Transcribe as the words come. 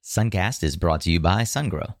Suncast is brought to you by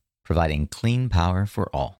SunGrow, providing clean power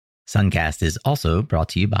for all. Suncast is also brought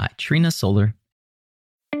to you by Trina Solar.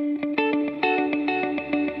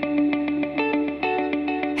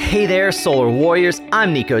 Hey there, Solar Warriors.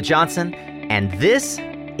 I'm Nico Johnson, and this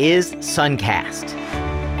is Suncast.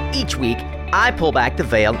 Each week, I pull back the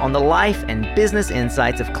veil on the life and business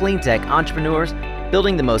insights of clean tech entrepreneurs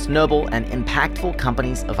building the most noble and impactful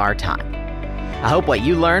companies of our time. I hope what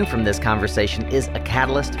you learn from this conversation is a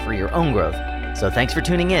catalyst for your own growth. So thanks for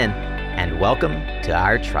tuning in, and welcome to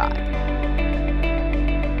our tribe.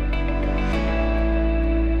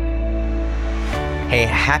 Hey,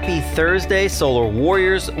 happy Thursday, Solar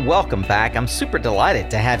Warriors. Welcome back. I'm super delighted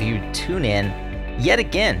to have you tune in yet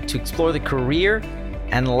again to explore the career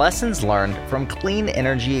and lessons learned from clean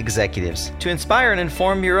energy executives to inspire and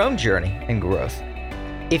inform your own journey and growth.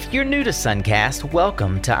 If you're new to Suncast,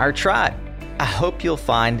 welcome to our tribe. I hope you'll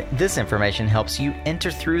find this information helps you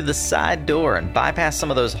enter through the side door and bypass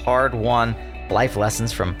some of those hard-won life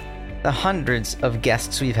lessons from the hundreds of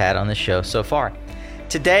guests we've had on the show so far.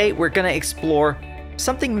 Today, we're going to explore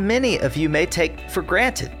something many of you may take for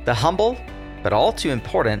granted, the humble, but all too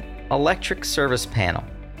important, electric service panel.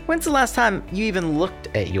 When's the last time you even looked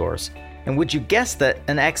at yours? And would you guess that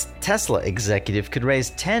an ex-Tesla executive could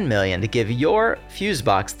raise $10 million to give your fuse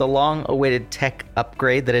box the long-awaited tech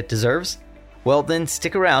upgrade that it deserves? Well, then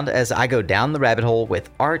stick around as I go down the rabbit hole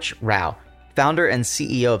with Arch Rao, founder and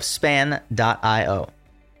CEO of Span.io.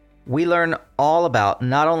 We learn all about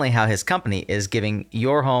not only how his company is giving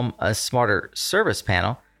your home a smarter service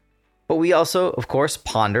panel, but we also, of course,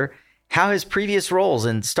 ponder how his previous roles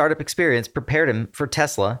and startup experience prepared him for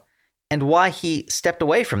Tesla and why he stepped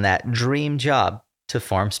away from that dream job to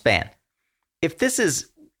form Span. If this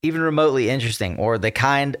is even remotely interesting or the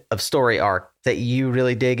kind of story arc that you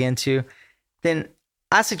really dig into, then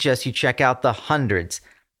I suggest you check out the hundreds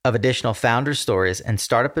of additional founder stories and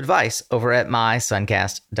startup advice over at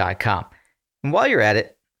mysuncast.com. And while you're at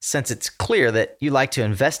it, since it's clear that you like to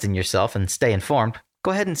invest in yourself and stay informed,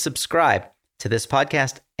 go ahead and subscribe to this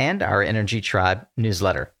podcast and our Energy Tribe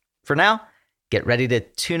newsletter. For now, get ready to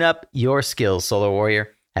tune up your skills, Solar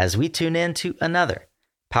Warrior, as we tune in to another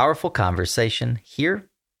powerful conversation here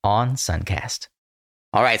on Suncast.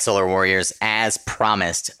 All right, Solar Warriors, as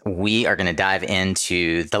promised, we are going to dive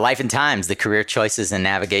into the life and times, the career choices and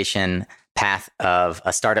navigation path of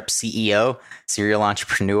a startup CEO, serial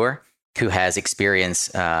entrepreneur who has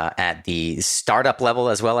experience at the startup level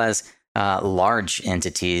as well as large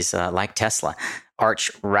entities like Tesla.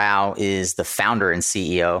 Arch Rao is the founder and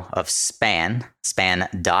CEO of Span.io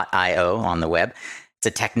on the web. It's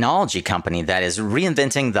a technology company that is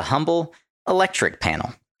reinventing the humble electric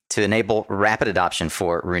panel to enable rapid adoption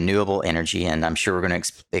for renewable energy. And I'm sure we're going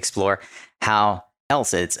to explore how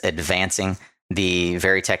else it's advancing the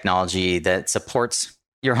very technology that supports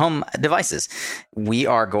your home devices. We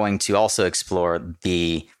are going to also explore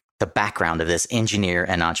the background of this engineer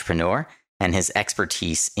and entrepreneur and his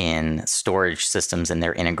expertise in storage systems and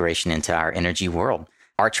their integration into our energy world.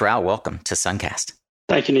 Arch Rao, welcome to Suncast.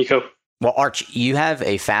 Thank you, Nico. Well, Arch, you have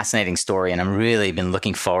a fascinating story, and I'm really been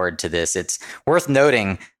looking forward to this. It's worth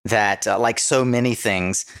noting that, like so many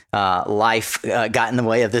things, life got in the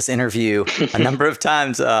way of this interview a number of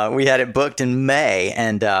times. We had it booked in May,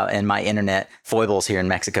 and my internet foibles here in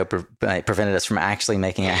Mexico prevented us from actually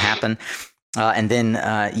making it happen. And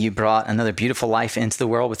then you brought another beautiful life into the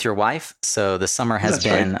world with your wife. So the summer has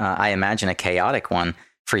been, right. I imagine, a chaotic one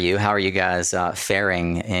for you. How are you guys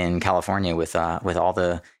faring in California with all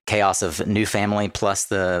the chaos of new family plus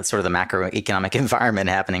the sort of the macroeconomic environment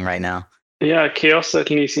happening right now? Yeah, chaos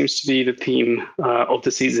certainly seems to be the theme of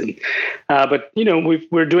the season. But, you know,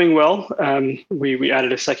 we're doing well. We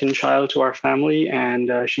added a second child to our family,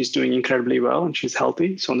 and she's doing incredibly well, and she's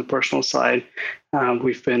healthy. So on the personal side,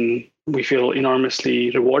 we feel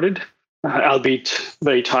enormously rewarded, albeit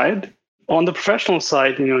very tired. On the professional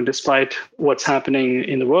side, you know, despite what's happening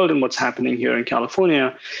in the world and what's happening here in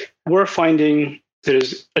California, we're finding there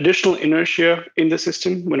is additional inertia in the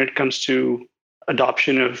system when it comes to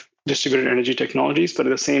adoption of distributed energy technologies. But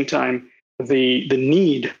at the same time, the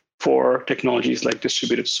need for technologies like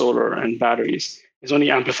distributed solar and batteries is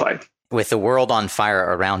only amplified. With the world on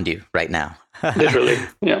fire around you right now. Literally,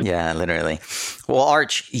 yeah. Yeah, literally. Well,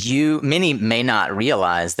 Arch, many may not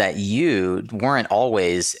realize that you weren't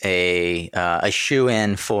always a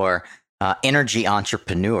shoe-in for energy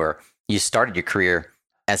entrepreneur. You started your career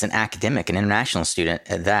as an academic, an international student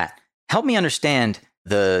at that. Help me understand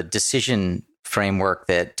the decision framework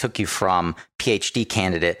that took you from PhD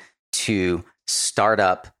candidate to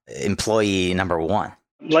startup employee number one.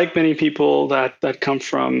 Like many people that come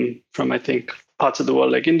from I think parts of the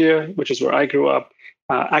world like India, which is where I grew up.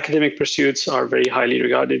 Academic pursuits are very highly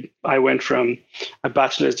regarded. I went from a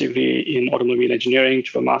bachelor's degree in automobile engineering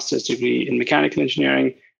to a master's degree in mechanical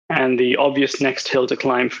engineering. And the obvious next hill to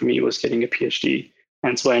climb for me was getting a PhD.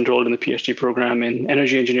 And so I enrolled in the PhD program in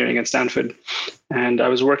energy engineering at Stanford. And I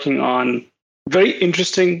was working on very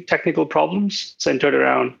interesting technical problems centered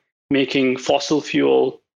around making fossil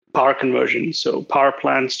fuel power conversion, so power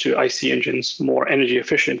plants to IC engines, more energy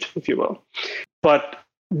efficient, if you will. But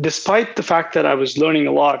despite the fact that I was learning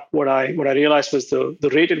a lot, what I realized was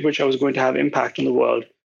the rate at which I was going to have impact on the world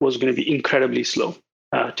was going to be incredibly slow,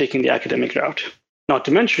 taking the academic route. Not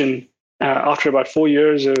to mention, after about 4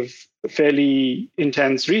 years of fairly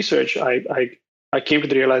intense research, I came to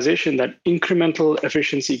the realization that incremental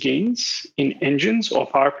efficiency gains in engines or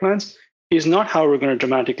power plants is not how we're going to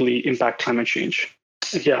dramatically impact climate change.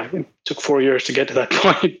 Yeah, it took 4 years to get to that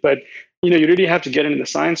point, but you really have to get into the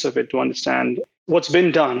science of it to understand what's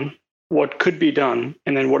been done, what could be done,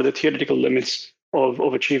 and then what are the theoretical limits of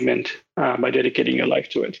achievement by dedicating your life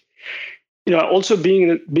to it. Also being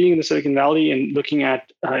in the Silicon Valley and looking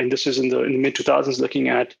at, and this is in the mid 2000s, looking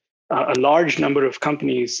at a large number of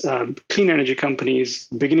companies, clean energy companies,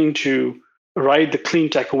 beginning to ride the clean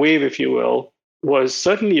tech wave, if you will, was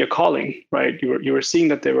certainly a calling, right? You were seeing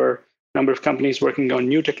that there were a number of companies working on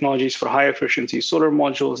new technologies for high efficiency solar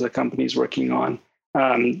modules, there are companies working on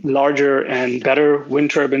larger and better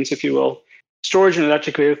wind turbines, if you will. Storage and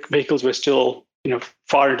electric vehicles were still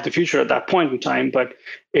far into the future at that point in time, but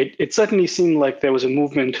it certainly seemed like there was a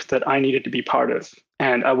movement that I needed to be part of.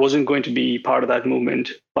 And I wasn't going to be part of that movement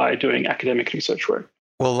by doing academic research work.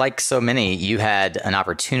 Well, like so many, you had an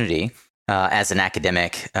opportunity as an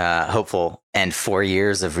academic hopeful and 4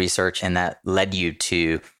 years of research, and that led you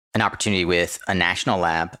to an opportunity with a national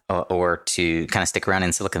lab or to kind of stick around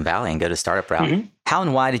in Silicon Valley and go to startup route. Mm-hmm. How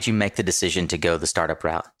and why did you make the decision to go the startup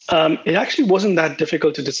route? It actually wasn't that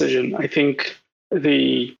difficult a decision. I think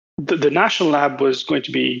the national lab was going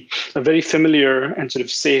to be a very familiar and sort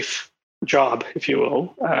of safe job, if you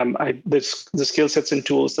will. The skill sets and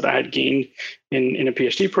tools that I had gained in a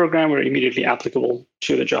PhD program were immediately applicable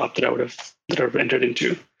to the job that I would have entered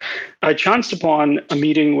into. I chanced upon a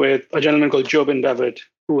meeting with a gentleman called JoBen Bevitt,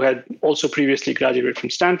 who had also previously graduated from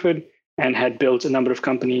Stanford and had built a number of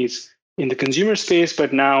companies in the consumer space,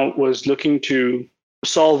 but now was looking to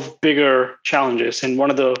solve bigger challenges. And one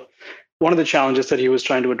of the challenges that he was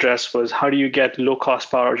trying to address was, how do you get low-cost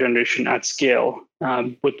power generation at scale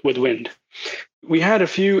with wind? We had a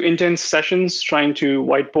few intense sessions trying to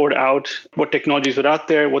whiteboard out what technologies were out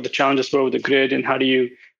there, what the challenges were with the grid, and how do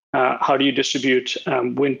you distribute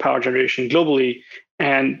wind power generation globally.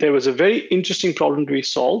 And there was a very interesting problem to be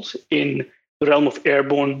solved in the realm of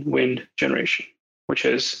airborne wind generation, which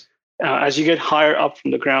is as you get higher up from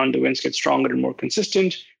the ground, the winds get stronger and more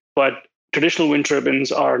consistent, but traditional wind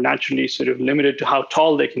turbines are naturally sort of limited to how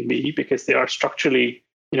tall they can be because they are structurally,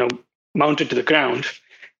 mounted to the ground.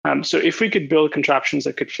 So if we could build contraptions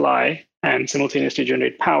that could fly and simultaneously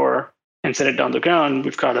generate power and send it down the ground,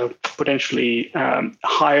 we've got a potentially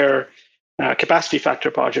higher capacity factor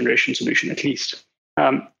power generation solution, at least.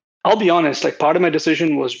 I'll be honest, part of my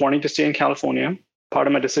decision was wanting to stay in California. Part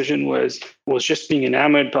of my decision was just being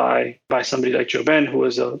enamored by somebody like JoBen, who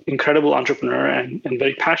was an incredible entrepreneur and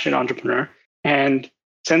very passionate entrepreneur, and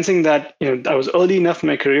sensing that I was early enough in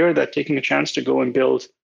my career that taking a chance to go and build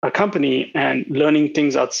a company and learning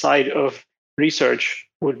things outside of research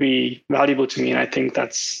would be valuable to me. And I think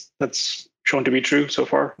that's shown to be true so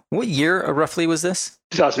far. What year roughly was this?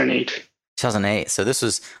 2008. 2008. So this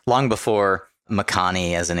was long before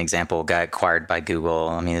Makani, as an example, got acquired by Google.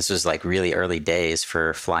 I mean, this was really early days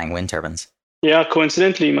for flying wind turbines. Yeah,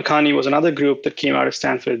 coincidentally, Makani was another group that came out of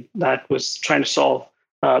Stanford that was trying to solve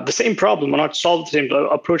the same problem, or not solve the same, but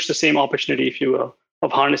approach the same opportunity, if you will,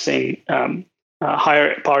 of harnessing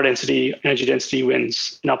higher power density, energy density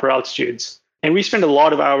winds in upper altitudes. And we spent a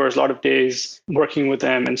lot of hours, a lot of days working with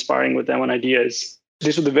them and sparring with them on ideas.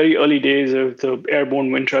 These were the very early days of the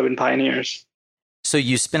airborne wind turbine pioneers. So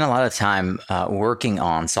you spent a lot of time working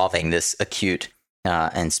on solving this acute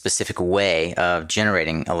and specific way of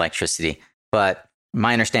generating electricity. But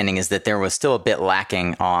my understanding is that there was still a bit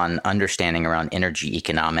lacking on understanding around energy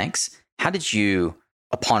economics. How did you,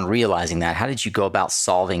 upon realizing that, how did you go about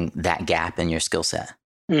solving that gap in your skill set?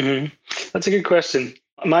 Mm-hmm. That's a good question.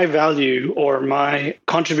 My value or my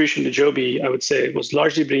contribution to Joby, I would say, was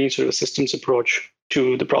largely bringing sort of a systems approach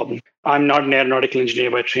to the problem. I'm not an aeronautical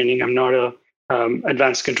engineer by training. I'm not a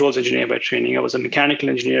advanced controls engineer by training. I was a mechanical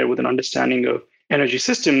engineer with an understanding of energy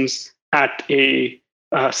systems at a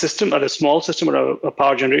system, at a small system, at a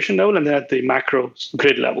power generation level, and then at the macro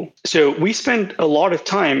grid level. So we spent a lot of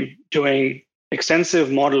time doing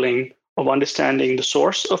extensive modeling of understanding the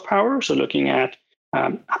source of power. So looking at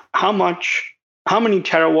how many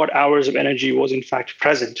terawatt hours of energy was in fact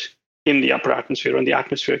present in the upper atmosphere or in the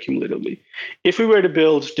atmosphere cumulatively. If we were to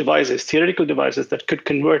build devices, theoretical devices that could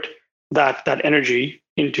convert that energy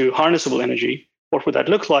into harnessable energy, what would that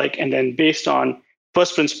look like? And then based on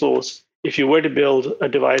first principles, if you were to build a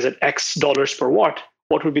device at X dollars per watt,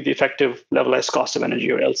 what would be the effective levelized cost of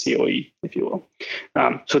energy, or LCOE, if you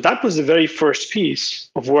will? So that was the very first piece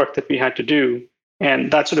of work that we had to do.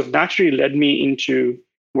 And that sort of naturally led me into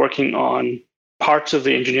working on parts of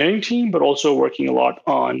the engineering team, but also working a lot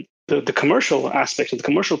on the commercial aspects of the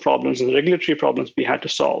commercial problems and the regulatory problems we had to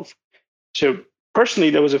solve. So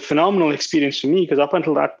personally, that was a phenomenal experience for me, because up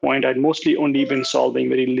until that point, I'd mostly only been solving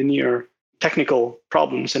very linear technical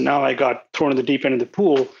problems. And now I got thrown in the deep end of the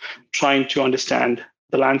pool, trying to understand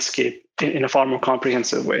the landscape in a far more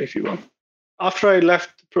comprehensive way, if you will. After I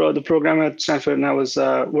left the program at Stanford, and I was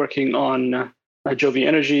working on Joby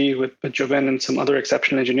Energy with JoBen and some other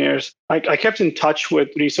exceptional engineers, I kept in touch with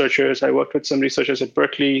researchers. I worked with some researchers at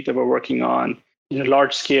Berkeley that were working on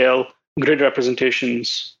large-scale grid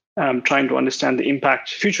representations, trying to understand the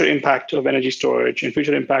future impact of energy storage and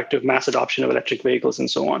future impact of mass adoption of electric vehicles and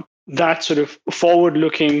so on. That sort of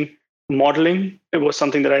forward-looking modeling, it was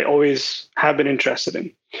something that I always have been interested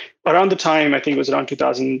in. Around the time, I think it was around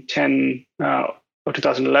 2010 or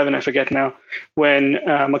 2011, I forget now, when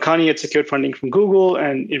Makani had secured funding from Google,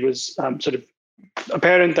 and it was sort of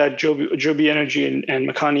apparent that Joby Energy and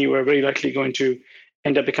Makani were very likely going to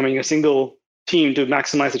end up becoming a single team to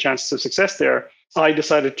maximize the chances of success there. I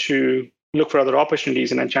decided to look for other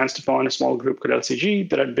opportunities, and I chanced upon a small group called LCG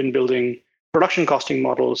that had been building production costing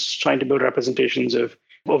models, trying to build representations of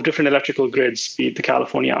different electrical grids, be it the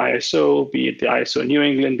California ISO, be it the ISO New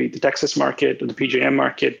England, be it the Texas market or the PJM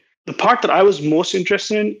market. The part that I was most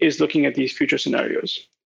interested in is looking at these future scenarios.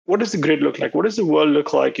 What does the grid look like? What does the world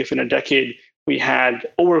look like if in a decade we had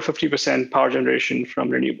over 50% power generation from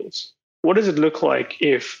renewables? What does it look like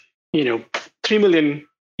if 3 million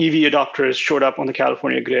EV adopters showed up on the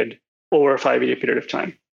California grid over a 5-year period of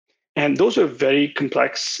time? And those are very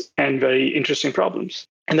complex and very interesting problems.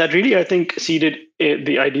 And that really, I think, seeded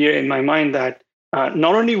the idea in my mind that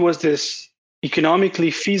not only was this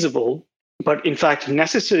economically feasible, but in fact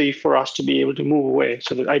necessary for us to be able to move away.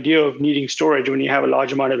 So the idea of needing storage when you have a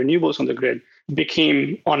large amount of renewables on the grid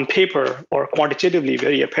became on paper or quantitatively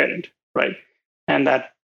very apparent, right? And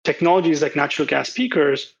that technologies like natural gas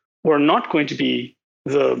peakers were not going to be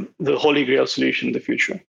the holy grail solution in the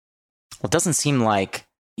future. Well, it doesn't seem like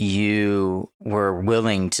you were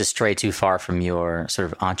willing to stray too far from your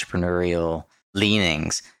sort of entrepreneurial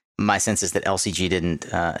leanings. My sense is that LCG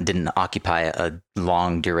didn't occupy a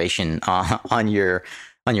long duration on your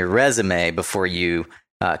resume before you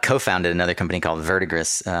co-founded another company called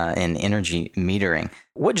Verdigris in energy metering.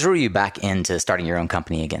 What drew you back into starting your own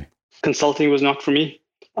company again? Consulting was not for me.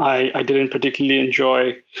 I didn't particularly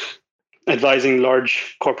enjoy advising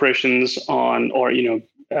large corporations on, or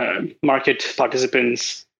market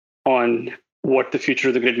participants on what the future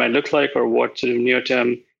of the grid might look like, or what sort of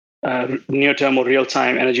near-term or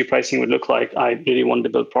real-time energy pricing would look like. I really wanted to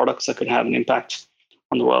build products that could have an impact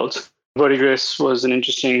on the world. Verdigris was an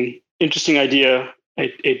interesting idea.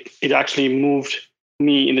 It actually moved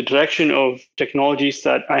me in the direction of technologies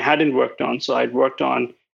that I hadn't worked on. So I'd worked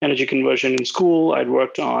on energy conversion in school. I'd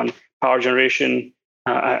worked on power generation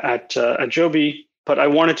at Joby. But I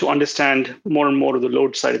wanted to understand more and more of the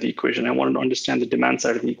load side of the equation. I wanted to understand the demand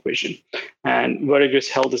side of the equation. And Verdigris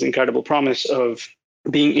held this incredible promise of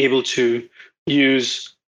being able to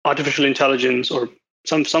use artificial intelligence or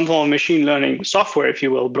some form of machine learning software, if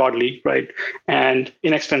you will, broadly, right, and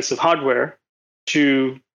inexpensive hardware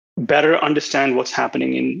to better understand what's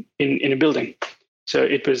happening in a building. So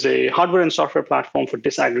it was a hardware and software platform for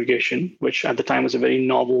disaggregation, which at the time was a very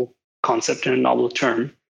novel concept and a novel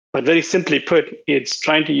term. But very simply put, it's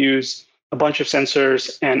trying to use a bunch of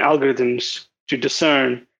sensors and algorithms to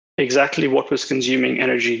discern exactly what was consuming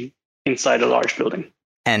energy inside a large building.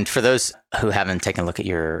 And for those who haven't taken a look at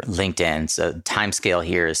your LinkedIn, so timescale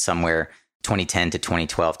here is somewhere 2010 to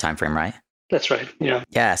 2012 timeframe, right? That's right. Yeah.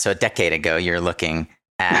 Yeah. So a decade ago, you're looking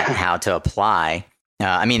at how to apply.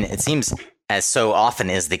 It seems, as so often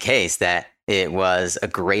is the case, that it was a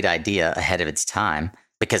great idea ahead of its time,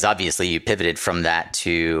 because obviously you pivoted from that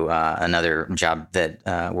to another job that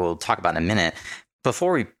we'll talk about in a minute.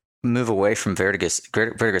 Before we move away from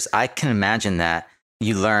Verdigris, I can imagine that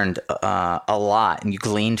you learned a lot, and you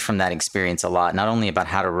gleaned from that experience a lot, not only about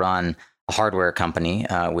how to run a hardware company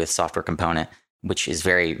with software component, which is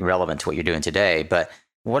very relevant to what you're doing today. But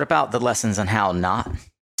what about the lessons on how not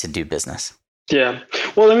to do business? Yeah.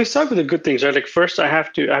 Well, let me start with the good things, right? Like first, I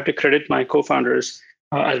have to credit my co-founders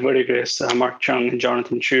at Verdigris, Mark Chung and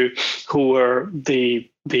Jonathan Chu, who were the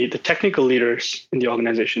technical leaders in the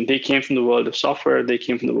organization. They came from the world of software. They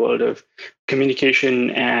came from the world of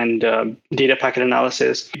communication and data packet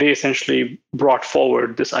analysis. They essentially brought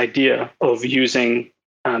forward this idea of using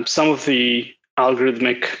some of the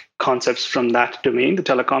algorithmic concepts from that domain, the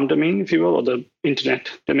telecom domain, if you will, or the internet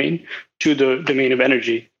domain, to the domain of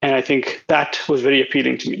energy. And I think that was very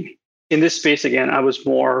appealing to me. In this space, again, I was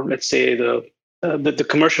more, let's say, the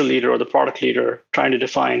commercial leader or the product leader trying to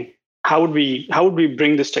define how would we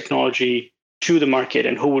bring this technology to the market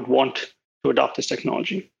and who would want to adopt this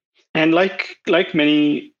technology. And like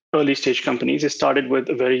many early stage companies, it started with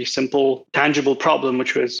a very simple, tangible problem,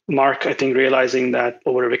 which was Mark, I think, realizing that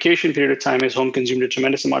over a vacation period of time, his home consumed a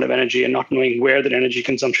tremendous amount of energy and not knowing where that energy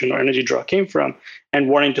consumption or energy draw came from and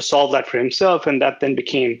wanting to solve that for himself. And that then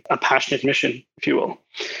became a passionate mission, if you will.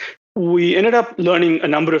 We ended up learning a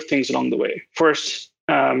number of things along the way. First,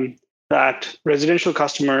 that residential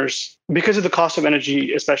customers, because of the cost of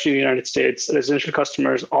energy, especially in the United States, residential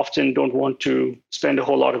customers often don't want to spend a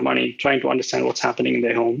whole lot of money trying to understand what's happening in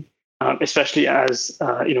their home, especially as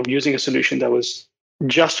using a solution that was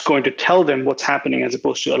just going to tell them what's happening as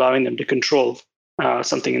opposed to allowing them to control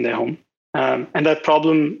something in their home. And that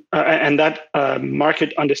problem and that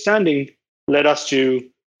market understanding led us to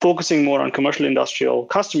focusing more on commercial industrial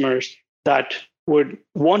customers that would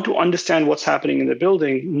want to understand what's happening in the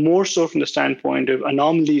building, more so from the standpoint of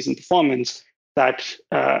anomalies in performance that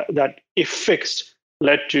if fixed,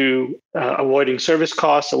 led to avoiding service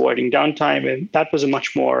costs, avoiding downtime, and that was a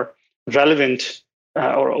much more relevant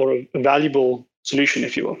or a valuable solution,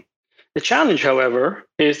 if you will. The challenge, however,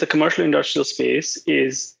 is the commercial industrial space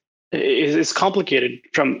is complicated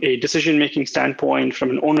from a decision-making standpoint, from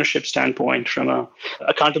an ownership standpoint, from an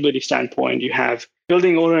accountability standpoint. You have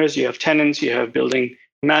building owners, you have tenants, you have building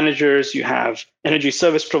managers, you have energy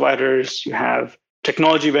service providers, you have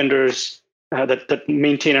technology vendors that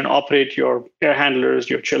maintain and operate your air handlers,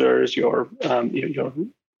 your chillers, your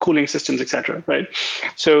cooling systems, etc. Right?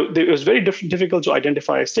 So it was very difficult to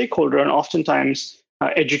identify a stakeholder, and oftentimes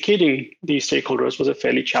educating these stakeholders was a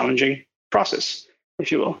fairly challenging process,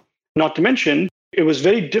 if you will. Not to mention, it was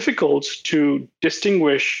very difficult to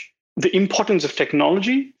distinguish the importance of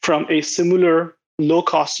technology from a similar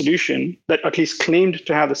low-cost solution that at least claimed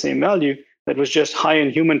to have the same value, that was just high in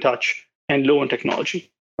human touch and low in technology,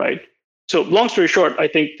 right? So long story short, I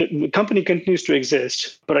think that the company continues to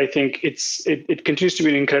exist, but I think it continues to be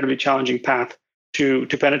an incredibly challenging path to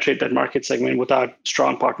penetrate that market segment without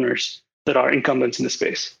strong partners that are incumbents in the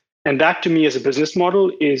space. And that, to me, as a business model,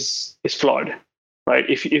 is flawed. Right?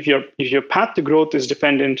 If your path to growth is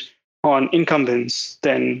dependent on incumbents,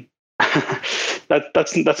 then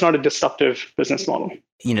that's not a disruptive business model.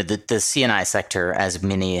 You know, the C&I sector, as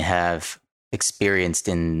many have experienced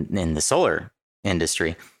in the solar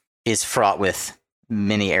industry, is fraught with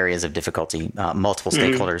many areas of difficulty. Multiple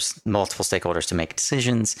stakeholders to make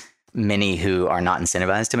decisions. Many who are not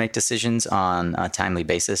incentivized to make decisions on a timely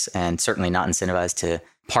basis, and certainly not incentivized to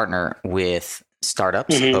partner with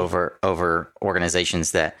startups over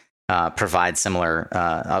organizations that provide similar,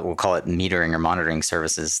 we'll call it metering or monitoring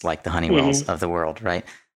services like the Honeywells of the world, right?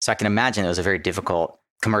 So I can imagine it was a very difficult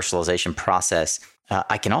commercialization process.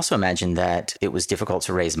 I can also imagine that it was difficult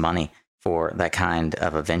to raise money for that kind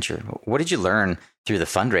of a venture. What did you learn through the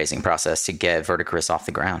fundraising process to get Verdigris off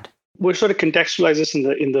the ground? We'll sort of contextualize this in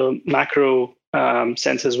the macro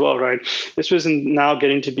sense as well, right? This was now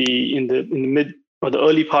getting to be in the mid or the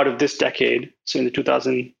early part of this decade, so in the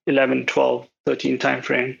 2011, 12, 13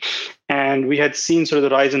 timeframe. And we had seen sort of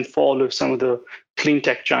the rise and fall of some of the clean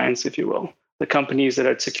tech giants, if you will, the companies that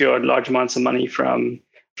had secured large amounts of money from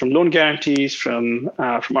loan guarantees, from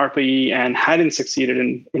ARPA-E, and hadn't succeeded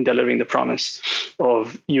in delivering the promise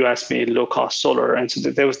of US-made low-cost solar. And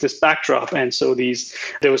so there was this backdrop. And so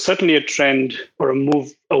there was certainly a trend or a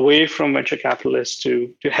move away from venture capitalists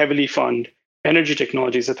to heavily fund energy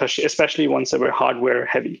technologies, especially ones that were hardware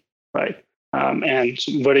heavy, right? And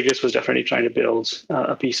Verdigris was definitely trying to build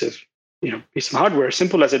a piece of hardware,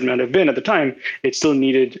 simple as it might have been at the time. It still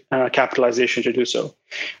needed capitalization to do so.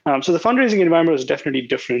 So the fundraising environment was definitely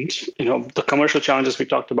different. The commercial challenges we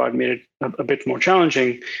talked about made it a bit more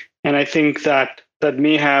challenging, and I think that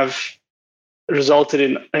may have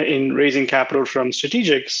resulted in raising capital from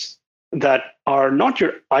strategics that are not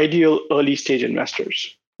your ideal early stage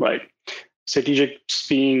investors, right? strategics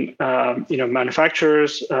being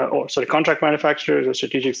manufacturers contract manufacturers, or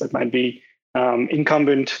strategics that might be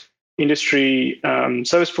incumbent industry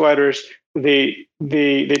service providers. They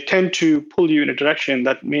tend to pull you in a direction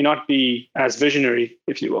that may not be as visionary,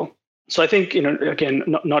 if you will. So I think, again,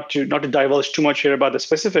 not to divulge too much here about the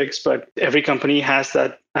specifics, but every company has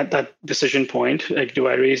that at that decision point. Like, do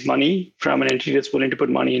I raise money from an entity that's willing to put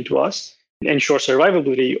money into us, ensure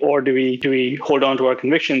survivability, or do we hold on to our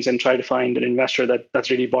convictions and try to find an investor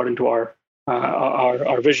that's really bought into our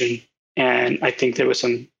vision? And I think there was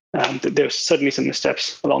certainly some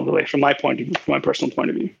missteps along the way from my personal point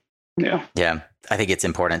of view. Yeah. I think it's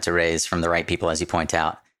important to raise from the right people, as you point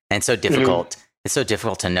out, and it's so difficult. Mm-hmm. It's so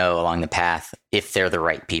difficult to know along the path if they're the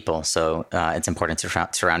right people. So it's important to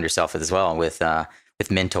surround yourself as well with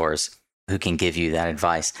mentors who can give you that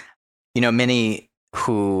advice. Many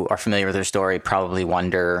who are familiar with their story probably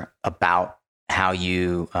wonder about how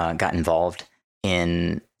you got involved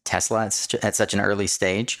in Tesla at such an early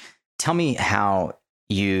stage. Tell me how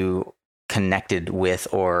you connected with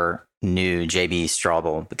or knew JB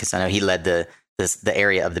Straubel, because I know he led the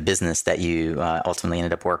area of the business that you ultimately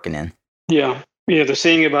ended up working in. Yeah. The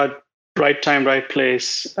saying about right time, right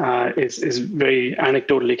place is very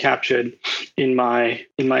anecdotally captured in my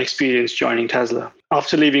experience joining Tesla.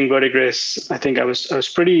 After leaving Verdigris, I think I was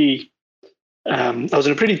in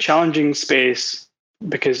a pretty challenging space,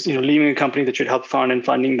 because leaving a company that you'd helped found and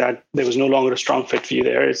finding that there was no longer a strong fit for you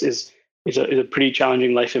there is a pretty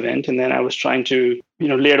challenging life event. And then I was trying to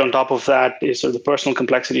layered on top of that is sort of the personal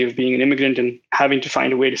complexity of being an immigrant and having to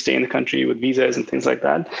find a way to stay in the country with visas and things like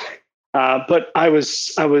that. But I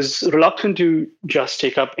was reluctant to just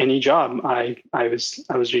take up any job. I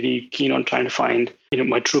was really keen on trying to find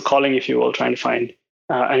my true calling, if you will, trying to find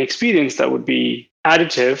an experience that would be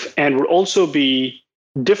additive and would also be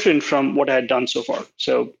different from what I had done so far.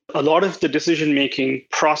 So a lot of the decision-making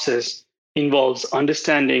process involves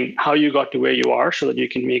understanding how you got to where you are so that you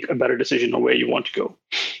can make a better decision on where you want to go.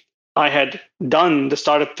 I had done the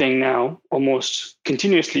startup thing now almost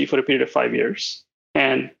continuously for a period of 5 years.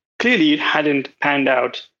 And clearly it hadn't panned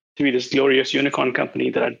out to be this glorious unicorn company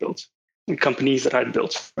that I'd built, and companies that I'd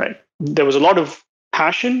built, right? There was a lot of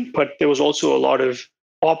passion, but there was also a lot of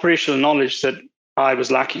operational knowledge that I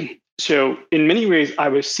was lacking. So in many ways, I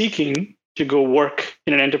was seeking to go work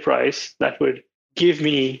in an enterprise that would give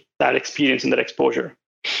me that experience and that exposure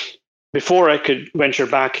before I could venture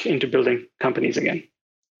back into building companies again.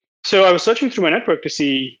 So I was searching through my network to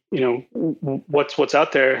see, what's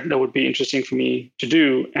out there that would be interesting for me to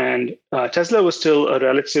do. And Tesla was still a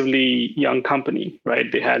relatively young company,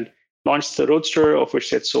 right? They had launched the Roadster, of which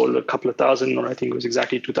they had sold a couple of thousand, or I think it was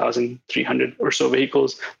exactly 2,300 or so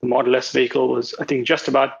vehicles. The Model S vehicle was, I think, just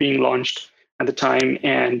about being launched at the time.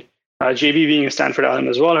 And JB, being a Stanford alum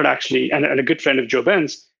as well, had actually, and a good friend of Joe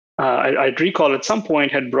Benz, I'd recall at some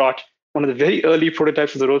point had brought one of the very early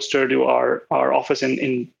prototypes of the Roadster to our office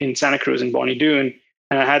in Santa Cruz in Bonnie Doon.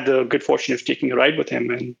 And I had the good fortune of taking a ride with him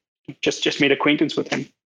and just made acquaintance with him,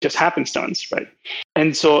 just happenstance, right?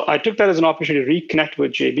 And so I took that as an opportunity to reconnect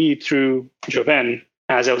with JB through Joven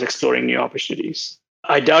as I was exploring new opportunities.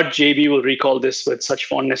 I doubt JB will recall this with such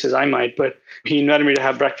fondness as I might, but he invited me to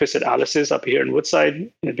have breakfast at Alice's up here in Woodside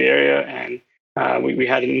in the Bay Area. And we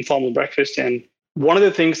had an informal breakfast. And one of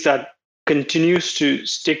the things that continues to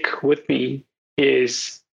stick with me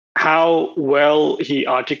is how well he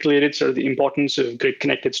articulated sort of the importance of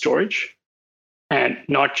grid-connected storage, and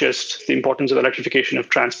not just the importance of electrification of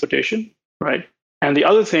transportation, right? And the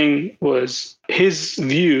other thing was his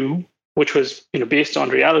view, which was based on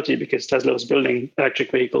reality, because Tesla was building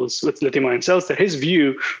electric vehicles with lithium-ion cells, that his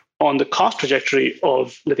view on the cost trajectory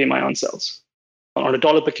of lithium-ion cells on a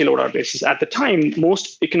 $1 per kilowatt hour basis. At the time,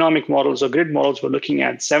 most economic models or grid models were looking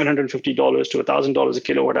at $750 to $1,000 a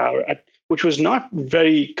kilowatt hour, which was not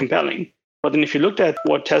very compelling. But then if you looked at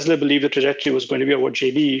what Tesla believed the trajectory was going to be, or what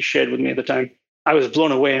JB shared with me at the time, I was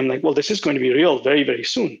blown away. I'm like, well, this is going to be real very, very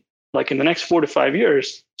soon. Like in the next 4 to 5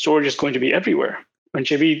 years, storage is going to be everywhere. When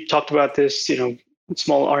JB talked about this,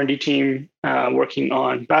 small R&D team working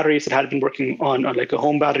on batteries that had been working on like a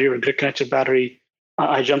home battery or a grid-connected battery,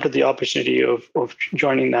 I jumped at the opportunity of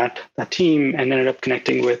joining that team and ended up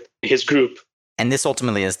connecting with his group. And this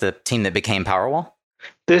ultimately is the team that became Powerwall?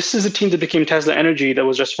 This is a team that became Tesla Energy that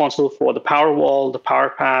was responsible for the Powerwall, the Power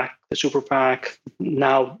Pack, the Super Pack,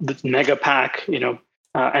 now the Mega Pack,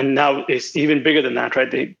 and now it's even bigger than that, right?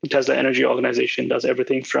 The Tesla Energy organization does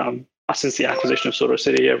everything from, since the acquisition of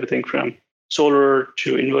SolarCity, everything from solar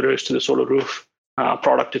to inverters to the solar roof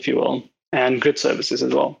product, if you will, and grid services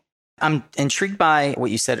as well. I'm intrigued by what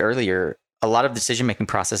you said earlier. A lot of decision-making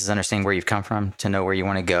process is understanding where you've come from to know where you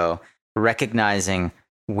want to go. recognizing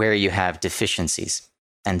where you have deficiencies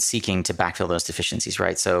and seeking to backfill those deficiencies,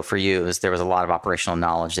 right? So for you, there was a lot of operational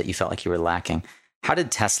knowledge that you felt like you were lacking. How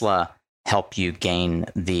did Tesla help you gain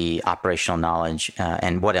the operational knowledge,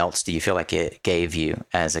 and what else do you feel like it gave you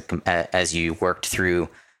as you worked through?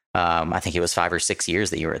 I think it was 5 or 6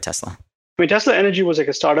 years that you were at Tesla. I mean, Tesla Energy was like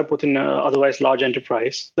a startup within an otherwise large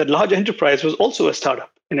enterprise. That large enterprise was also a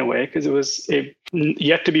startup in a way, because it was a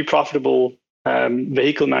yet to be profitable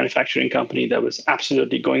vehicle manufacturing company that was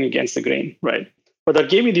absolutely going against the grain, right? But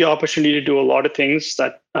that gave me the opportunity to do a lot of things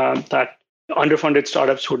that underfunded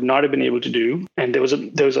startups would not have been able to do. And there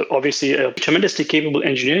was obviously a tremendously capable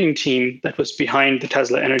engineering team that was behind the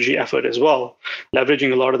Tesla Energy effort as well,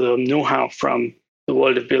 leveraging a lot of the know-how from the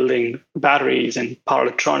world of building batteries and power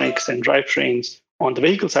electronics and drivetrains on the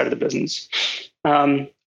vehicle side of the business.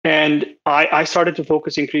 And I started to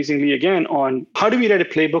focus increasingly again on how do we write a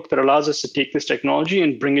playbook that allows us to take this technology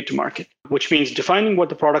and bring it to market, which means defining what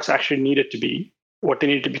the products actually needed to be, what they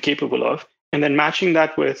needed to be capable of, and then matching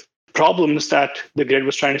that with problems that the grid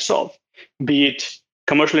was trying to solve, be it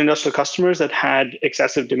commercial industrial customers that had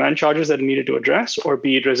excessive demand charges that needed to address, or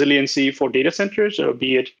be it resiliency for data centers, or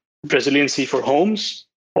be it resiliency for homes,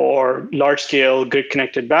 or large-scale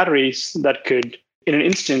grid-connected batteries that could, in an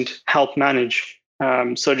instant, help manage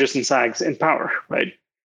surges and sags in power, right?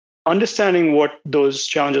 Understanding what those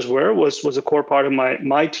challenges were was a core part of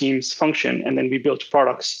my team's function, and then we built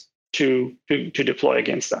products to deploy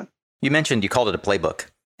against that. You mentioned you called it a playbook.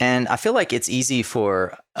 And I feel like it's easy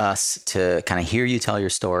for us to kind of hear you tell your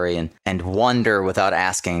story and wonder without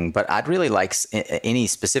asking. But I'd really like any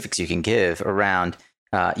specifics you can give around,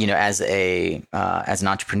 as an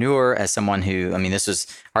entrepreneur, as someone who, I mean, this was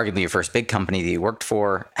arguably your first big company that you worked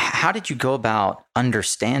for. How did you go about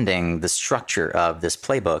understanding the structure of this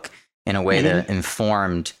playbook in a way that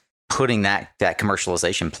informed putting that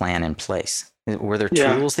commercialization plan in place? Were there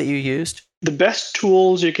tools that you used? The best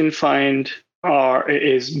tools you can find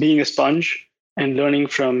is being a sponge and learning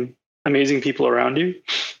from amazing people around you.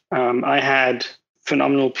 I had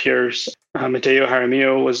phenomenal peers. Matteo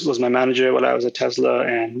Jaramillo was my manager while I was at Tesla.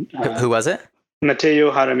 And who was it?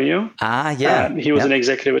 Matteo Jaramillo. He was an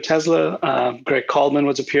executive at Tesla. Greg Coleman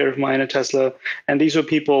was a peer of mine at Tesla. And these were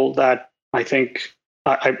people that I think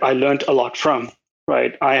I learned a lot from,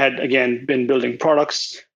 right? I had, again, been building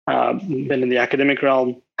products, been in the academic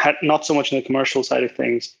realm, had not so much in the commercial side of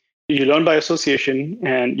things. You learn by association,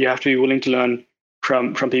 and you have to be willing to learn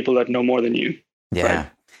from people that know more than you. Yeah, right?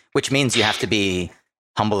 Which means you have to be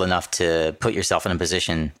humble enough to put yourself in a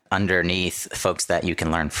position underneath folks that you can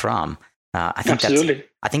learn from. I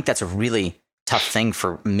think that's a really tough thing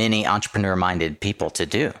for many entrepreneur-minded people to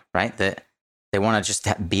do, right? That they want to just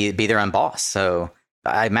be their own boss. So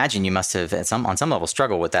I imagine you must have on some level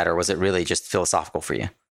struggled with that, or was it really just philosophical for you?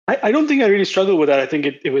 I don't think I really struggled with that. I think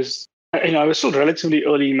it was. I was still relatively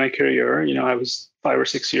early in my career. I was 5 or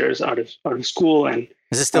 6 years out of school, and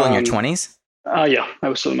is this still in your 20s? Yeah, I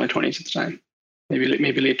was still in my 20s at the time, maybe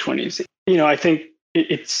late 20s. I think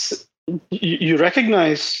it's you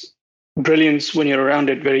recognize brilliance when you're around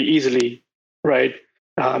it very easily, right?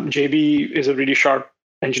 JB is a really sharp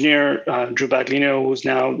engineer. Drew Baglino, who's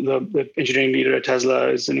now the engineering leader at Tesla,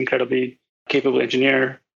 is an incredibly capable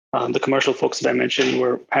engineer. The commercial folks that I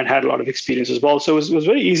mentioned had a lot of experience as well. So it was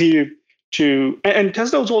very easy to, and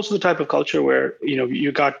Tesla was also the type of culture where,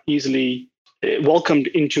 you got easily welcomed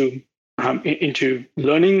into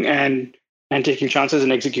learning and taking chances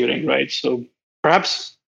and executing, right? So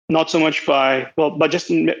perhaps not so much by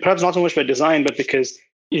design, but because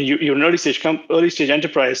you're an early stage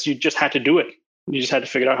enterprise, you just had to do it. You just had to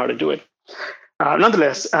figure out how to do it.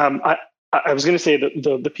 Nonetheless, I was going to say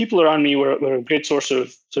that the people around me were a great source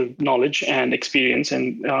of sort of knowledge and experience,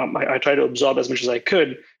 and I tried to absorb as much as I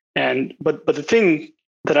could. But the thing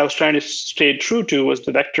that I was trying to stay true to was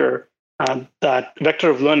the vector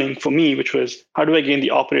of learning for me, which was how do I gain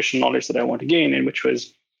the operational knowledge that I want to gain, and which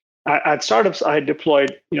was at startups I had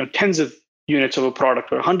deployed tens of units of a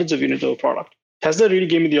product or hundreds of units of a product. Tesla really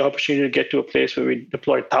gave me the opportunity to get to a place where we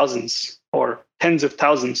deployed thousands or tens of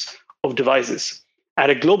thousands of devices at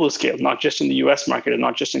a global scale, not just in the US market and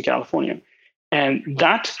not just in California. And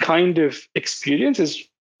that kind of experience is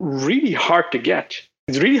really hard to get.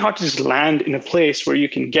 It's really hard to just land in a place where you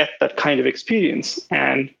can get that kind of experience.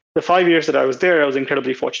 And the 5 years that I was there, I was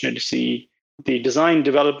incredibly fortunate to see the design,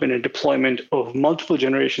 development, and deployment of multiple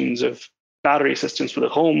generations of battery systems for the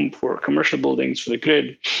home, for commercial buildings, for the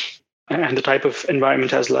grid, and the type of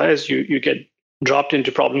environment Tesla is. You get dropped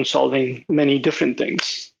into problem solving many different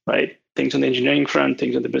things, right? Things on the engineering front,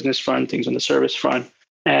 things on the business front, things on the service front.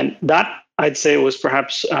 And that, I'd say, was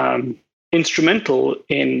perhaps instrumental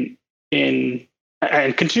in in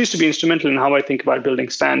and continues to be instrumental in how I think about building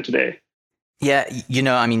Span today. Yeah,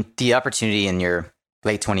 I mean, the opportunity in your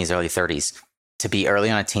late 20s, early 30s to be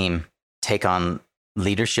early on a team, take on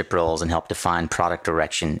leadership roles and help define product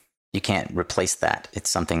direction, you can't replace that. It's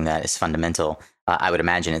something that is fundamental. I would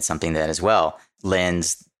imagine it's something that as well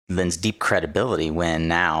lends deep credibility when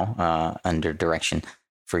now, under direction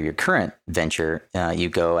for your current venture, you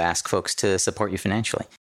go ask folks to support you financially.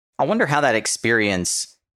 I wonder how that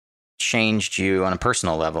experience changed you on a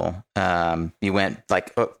personal level. You went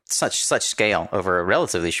like such scale over a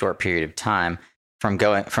relatively short period of time from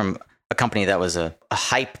a company that was a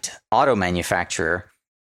hyped auto manufacturer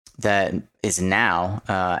that is now,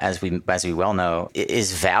 as we well know,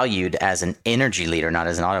 is valued as an energy leader, not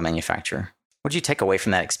as an auto manufacturer. What did you take away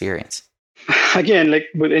from that experience? Again, like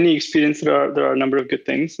with any experience, there are a number of good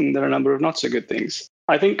things and there are a number of not so good things.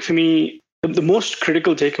 I think for me, the most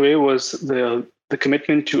critical takeaway was the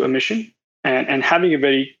commitment to a mission and having a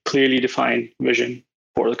very clearly defined vision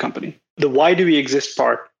for the company. The why do we exist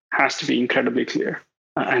part has to be incredibly clear.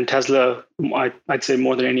 And Tesla, I'd say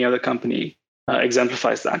more than any other company,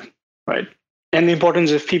 exemplifies that, right? And the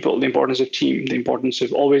importance of people, the importance of team, the importance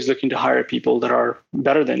of always looking to hire people that are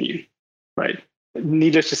better than you, right?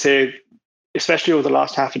 Needless to say, especially over the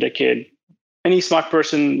last half a decade, any smart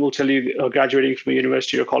person will tell you, graduating from a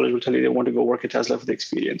university or college will tell you they want to go work at Tesla for the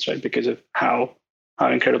experience, right? Because of how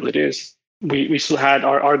incredible it is. We still had,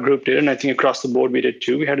 our group did, and I think across the board we did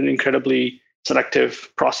too. We had an incredibly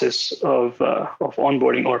selective process of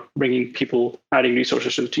onboarding or bringing people, adding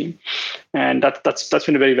resources to the team. And that's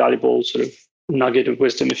been a very valuable sort of nugget of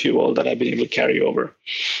wisdom, if you will, that I've been able to carry over.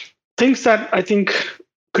 Things that I think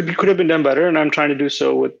could have been done better, and I'm trying to do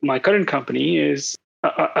so with my current company, is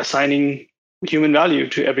assigning human value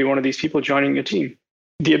to every one of these people joining a team.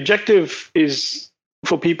 The objective is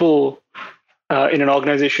for people in an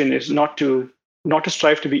organization is not to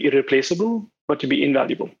strive to be irreplaceable, but to be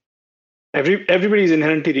invaluable. Everybody is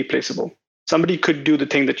inherently replaceable. Somebody could do the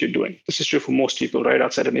thing that you're doing. This is true for most people, right?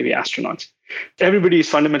 Outside of maybe astronauts. Everybody is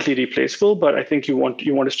fundamentally replaceable, but I think you want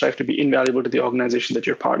to strive to be invaluable to the organization that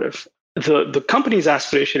you're part of. The company's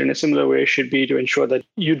aspiration in a similar way should be to ensure that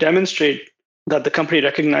you demonstrate that the company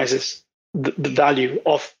recognizes the value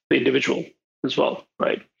of the individual as well,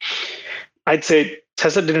 right? I'd say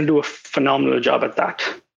Tesla didn't do a phenomenal job at that,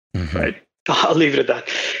 right? I'll leave it at that.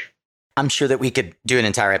 I'm sure that we could do an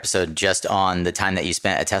entire episode just on the time that you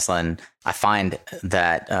spent at Tesla. And I find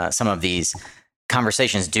that some of these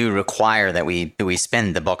conversations do require that we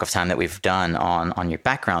spend the bulk of time that we've done on your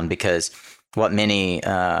background, because what many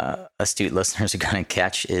astute listeners are going to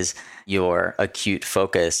catch is your acute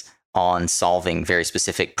focus on solving very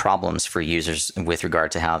specific problems for users with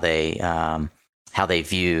regard to how they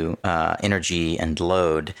view energy and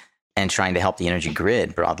load, and trying to help the energy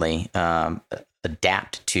grid broadly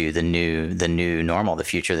adapt to the new normal, the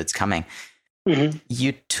future that's coming.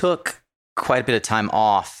 You took quite a bit of time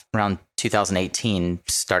off around 2018,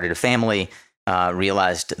 started a family,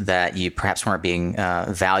 realized that you perhaps weren't being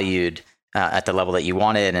valued at the level that you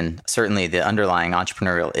wanted, and certainly the underlying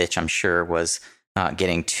entrepreneurial itch, I'm sure, was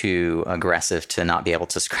getting too aggressive to not be able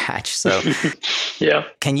to scratch. So yeah.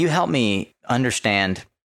 Can you help me understand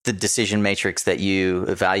the decision matrix that you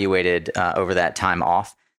evaluated over that time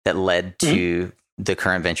off that led to the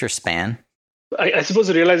current venture, Span? I suppose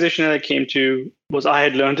the realization that I came to was I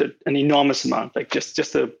had learned an enormous amount, like just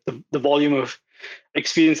the volume of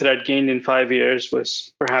experience that I'd gained in 5 years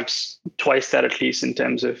was perhaps twice that, at least in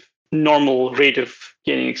terms of normal rate of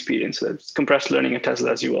gaining experience. So that's compressed learning at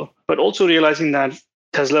Tesla, as you will. But also realizing that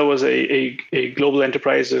Tesla was a global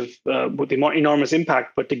enterprise with enormous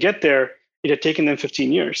impact. But to get there, it had taken them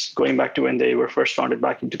 15 years, going back to when they were first founded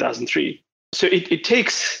back in 2003. So it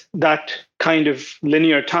takes that kind of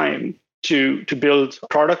linear time to build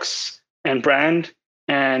products and brand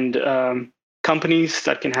and companies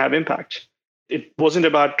that can have impact. It wasn't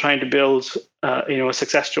about trying to build a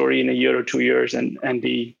success story in a year or 2 years and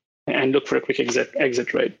look for a quick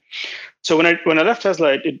exit rate. So when I left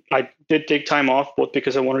Tesla, I did take time off, both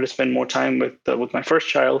because I wanted to spend more time with my first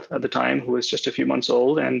child at the time, who was just a few months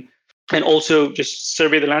old, and also just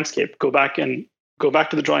survey the landscape, go back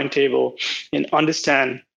to the drawing table and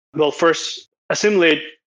understand, well, first assimilate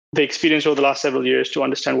the experience over the last several years to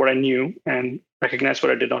understand what I knew and recognize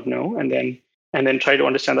what I did not know, and then try to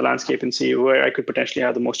understand the landscape and see where I could potentially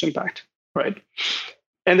have the most impact, right?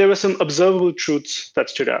 And there were some observable truths that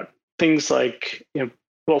stood out. Things like,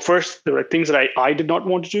 first, there were things that I did not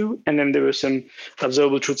want to do, and then there were some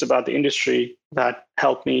observable truths about the industry that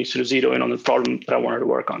helped me sort of zero in on the problem that I wanted to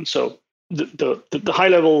work on. So the high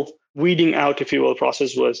level weeding out, if you will,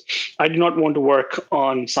 process was I did not want to work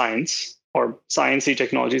on science or sciencey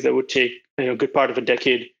technologies that would take a good part of a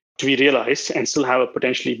decade to be realized and still have a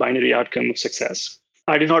potentially binary outcome of success.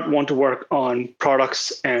 I did not want to work on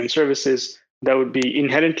products and services that would be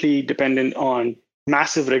inherently dependent on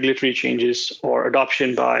massive regulatory changes or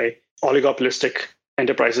adoption by oligopolistic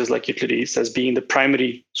enterprises like utilities as being the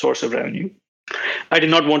primary source of revenue. I did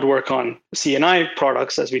not want to work on C&I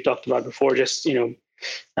products, as we talked about before. Just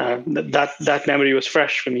that memory was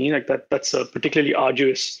fresh for me. Like that's a particularly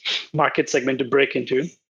arduous market segment to break into.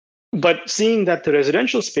 But seeing that the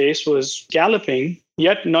residential space was galloping,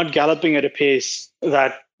 yet not galloping at a pace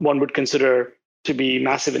that one would consider to be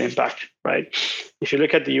massive in impact, right? If you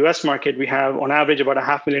look at the US market, we have on average about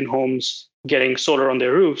 500,000 homes getting solar on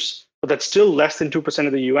their roofs, but that's still less than 2%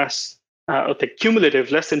 of the US, the cumulative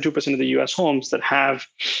less than 2% of the US homes that have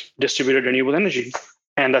distributed renewable energy.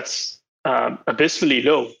 And that's abysmally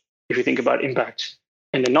low if you think about impact.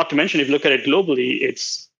 And then not to mention, if you look at it globally,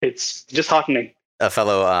 it's disheartening. A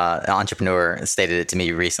fellow entrepreneur stated it to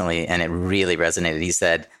me recently, and it really resonated. He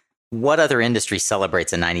said, what other industry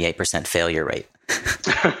celebrates a 98% failure rate?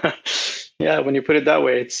 Yeah, when you put it that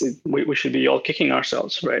way, we should be all kicking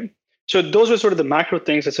ourselves, right? So those were sort of the macro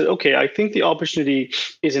things. I said, okay, I think the opportunity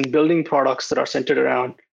is in building products that are centered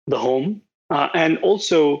around the home and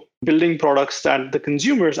also building products that the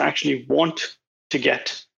consumers actually want to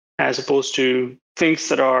get, as opposed to things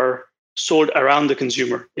that are sold around the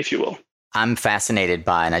consumer, if you will. I'm fascinated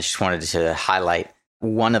by, and I just wanted to highlight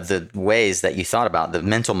one of the ways that you thought about the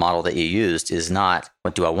mental model that you used is not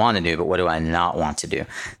what do I want to do, but what do I not want to do?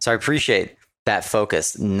 So I appreciate that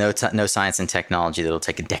focus. No science and technology that'll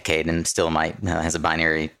take a decade and still might has a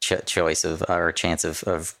binary choice of or chance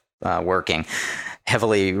of working.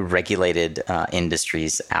 Heavily regulated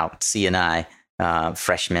industries out, C&I,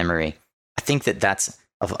 fresh memory. I think that's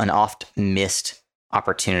an oft missed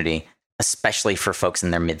opportunity, especially for folks in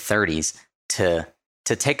their mid-30s, to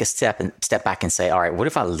take a step back and say, all right, what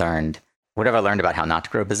have I learned? What have I learned about how not to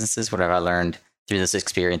grow businesses? What have I learned through this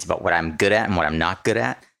experience about what I'm good at and what I'm not good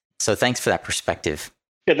at? So thanks for that perspective.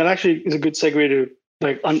 Yeah, that actually is a good segue to,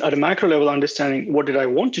 at a macro level, understanding what did I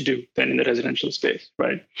want to do then in the residential space,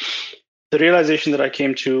 right? The realization that I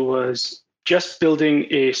came to was just building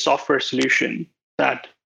a software solution that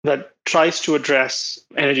tries to address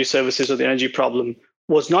energy services or the energy problem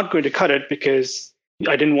was not going to cut it, because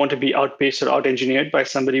I didn't want to be outpaced or out-engineered by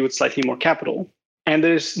somebody with slightly more capital. And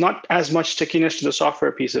there's not as much stickiness to the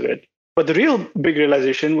software piece of it. But the real big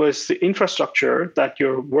realization was the infrastructure that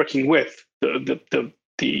you're working with, the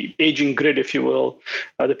aging grid, if you will,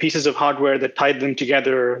 the pieces of hardware that tied them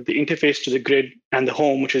together, the interface to the grid and the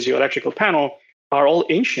home, which is your electrical panel, are all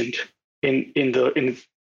ancient in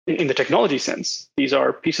the technology sense. These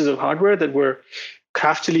are pieces of hardware that were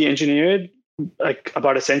craftily engineered like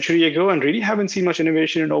about a century ago and really haven't seen much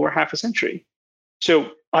innovation in over half a century.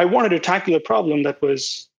 So I wanted to tackle a problem that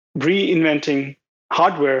was reinventing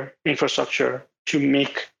hardware infrastructure to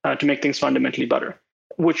make things fundamentally better,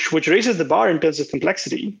 which raises the bar in terms of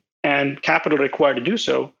complexity and capital required to do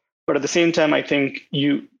so. But at the same time, I think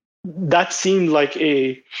that seemed like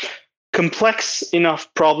a complex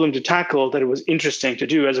enough problem to tackle that it was interesting to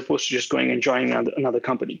do, as opposed to just going and joining another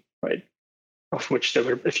company, right? Of which there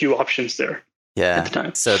were a few options there at the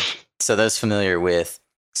time. So those familiar with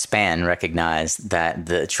SPAN recognize that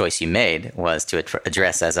the choice you made was to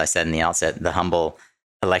address, as I said in the outset, the humble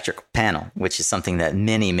electrical panel, which is something that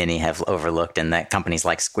many, many have overlooked, and that companies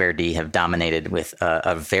like Square D have dominated with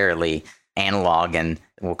a fairly analog, and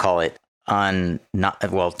we'll call it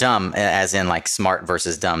dumb, as in like smart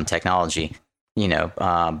versus dumb technology,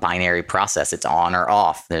 binary process. It's on or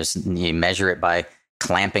off. You measure it by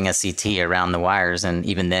clamping a CT around the wires, and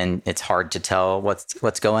even then it's hard to tell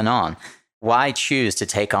what's going on. Why choose to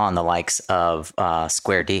take on the likes of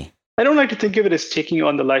Square D? I don't like to think of it as taking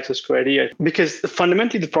on the likes of Square D, because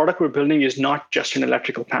fundamentally the product we're building is not just an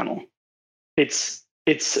electrical panel. It's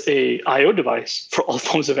a I/O device for all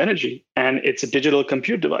forms of energy, and it's a digital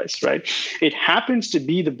compute device, right? It happens to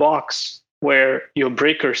be the box where your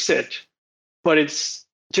breakers sit, but it's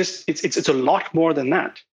a lot more than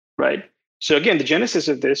that, right? So again, the genesis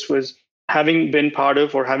of this was having been part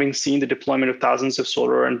of or having seen the deployment of thousands of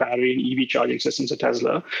solar and battery and EV charging systems at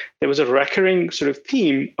Tesla. There was a recurring sort of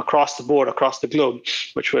theme across the board, across the globe,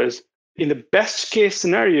 which was, in the best case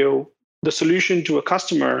scenario, the solution to a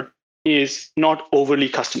customer is not overly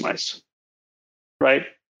customized, right?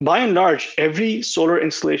 By and large, every solar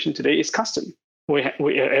installation today is custom.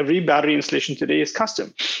 Every battery installation today is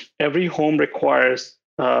custom. Every home requires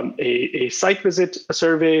a site visit, a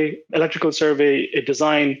survey, electrical survey, a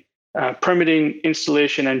design, permitting,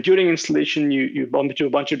 installation, and during installation, you bump into a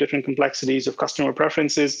bunch of different complexities of customer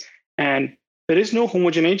preferences, and there is no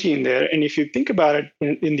homogeneity in there. And if you think about it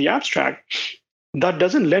in the abstract, that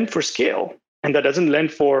doesn't lend for scale, and that doesn't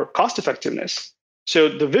lend for cost effectiveness. So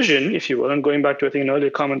the vision, if you will, and going back to I think an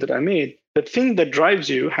earlier comment that I made, the thing that drives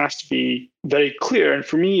you has to be very clear. And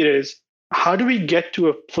for me, it is, how do we get to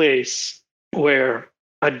a place where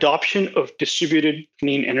adoption of distributed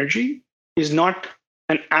clean energy is not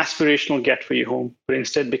an aspirational get for your home, but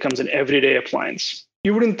instead becomes an everyday appliance?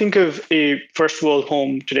 You wouldn't think of a first world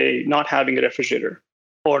home today not having a refrigerator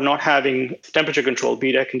or not having temperature control, be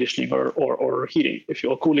it air conditioning or heating, if you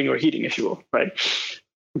will, cooling or heating, if you will, right?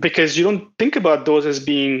 Because you don't think about those as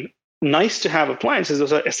being nice to have appliances.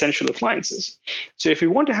 Those are essential appliances. So if we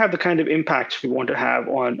want to have the kind of impact we want to have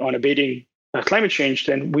on abating climate change,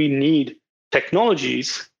 then we need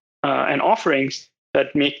technologies and offerings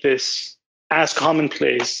that make this as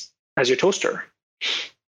commonplace as your toaster.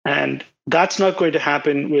 And that's not going to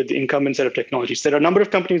happen with the incumbent set of technologies. There are a number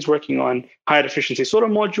of companies working on higher efficiency solar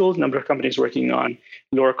modules, a number of companies working on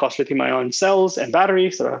lower cost lithium-ion cells and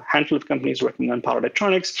batteries. There are a handful of companies working on power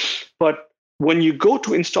electronics. But when you go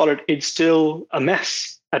to install it, it's still a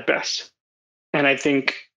mess at best. And I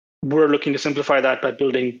think we're looking to simplify that by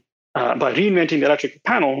by reinventing the electrical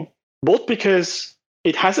panel, both because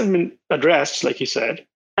it hasn't been addressed, like you said,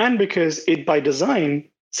 and because it by design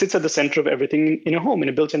sits at the center of everything in a home, in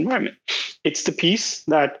a built environment. It's the piece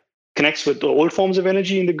that connects with the old forms of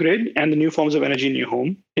energy in the grid and the new forms of energy in your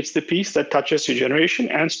home. It's the piece that touches your generation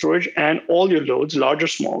and storage and all your loads, large or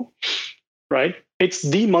small, right? It's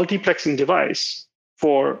the multiplexing device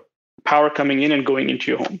for power coming in and going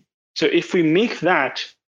into your home. So if we make that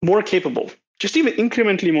more capable, just even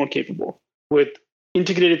incrementally more capable with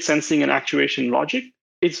integrated sensing and actuation logic,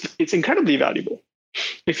 it's incredibly valuable.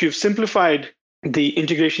 If you've simplified the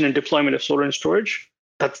integration and deployment of solar and storage,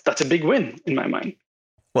 that's a big win in my mind.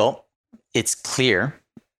 Well, it's clear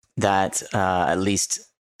that at least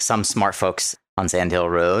some smart folks on Sand Hill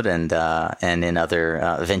Road and in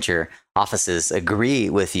other venture offices agree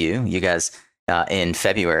with you. You guys in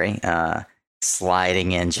February,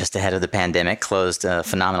 sliding in just ahead of the pandemic, closed a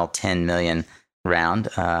phenomenal $10 million round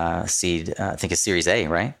seed. I think it's Series A,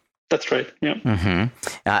 right? That's right. Yeah. Mm-hmm.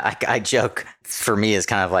 I joke, for me, is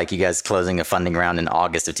kind of like you guys closing a funding round in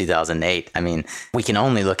August of 2008. I mean, we can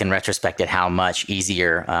only look in retrospect at how much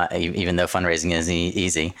easier, even though fundraising isn't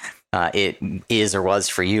easy, it is or was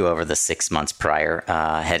for you over the 6 months prior,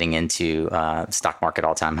 heading into stock market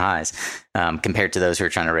all-time highs, compared to those who are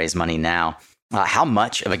trying to raise money now. How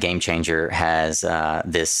much of a game changer has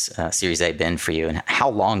this Series A been for you, and how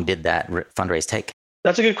long did that fundraise take?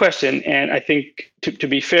 That's a good question. And I think to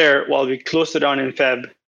be fair, while we closed it down in Feb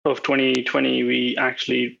of 2020, we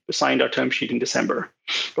actually signed our term sheet in December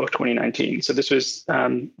of 2019. So this was,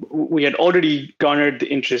 we had already garnered the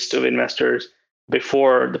interest of investors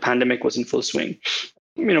before the pandemic was in full swing.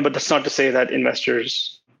 But that's not to say that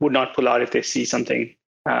investors would not pull out if they see something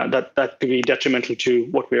that could be detrimental to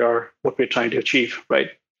what we're trying to achieve, right?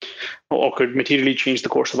 Or could materially change the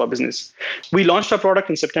course of our business. We launched our product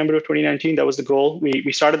in September of 2019. That was the goal.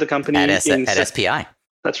 We started the company at SPI.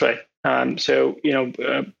 That's right. So,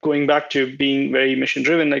 going back to being very mission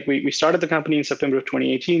driven, like we started the company in September of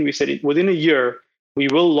 2018. We said within a year, we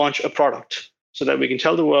will launch a product so that we can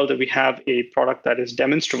tell the world that we have a product that is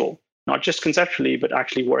demonstrable, not just conceptually, but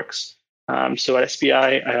actually works. So at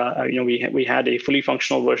SPI, we had a fully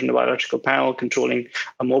functional version of our electrical panel controlling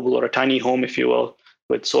a mobile or a tiny home, if you will,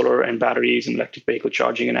 with solar and batteries and electric vehicle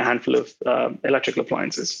charging and a handful of electrical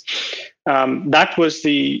appliances. That was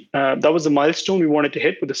the milestone we wanted to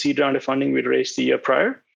hit with the seed round of funding we'd raised the year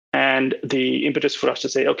prior, and the impetus for us to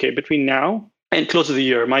say, okay, between now and close of the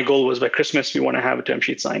year, my goal was by Christmas we want to have a term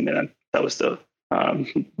sheet signed, and that was a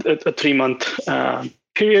 3-month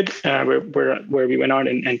period where we went out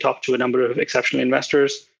and talked to a number of exceptional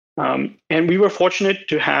investors, and we were fortunate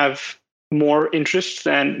to have more interest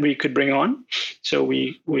than we could bring on. So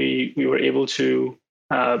we were able to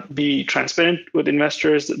be transparent with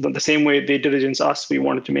investors. The same way they diligence us, we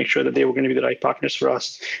wanted to make sure that they were going to be the right partners for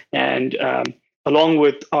us. And along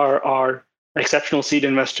with our exceptional seed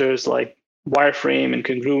investors like Wireframe and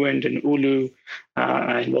Congruent and Ulu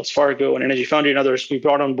and Wells Fargo and Energy Foundry and others, we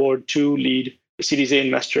brought on board 2 lead Series A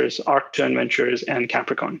investors, Arcturn Ventures and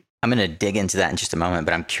Capricorn. I'm going to dig into that in just a moment,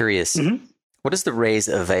 but I'm curious. Mm-hmm. What does the raise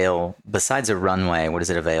avail, besides a runway, what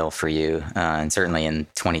does it avail for you? And certainly in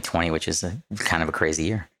 2020, which is kind of a crazy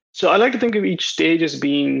year. So I like to think of each stage as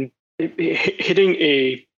being hitting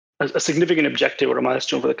a significant objective or a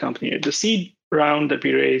milestone for the company. The seed round that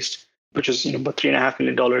we raised, which is about $3.5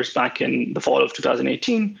 million back in the fall of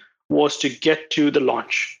 2018, was to get to the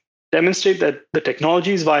launch, demonstrate that the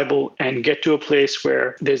technology is viable, and get to a place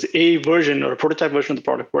where there's a version or a prototype version of the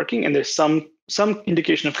product working, and there's some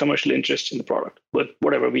indication of commercial interest in the product with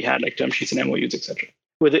whatever we had, like term sheets and MOUs, etc.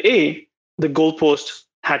 With the A, the goalpost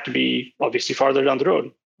had to be obviously farther down the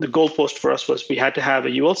road. The goalpost for us was we had to have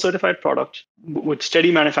a UL certified product with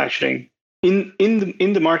steady manufacturing in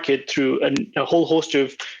the market through a whole host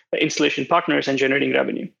of installation partners and generating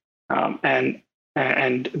revenue. And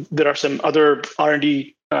there are some other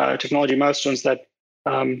R&D technology milestones that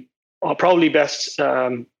are probably best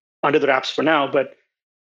under the wraps for now, but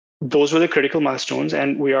those were the critical milestones,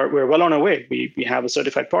 and we're well on our way. We have a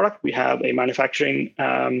certified product. We have a manufacturing,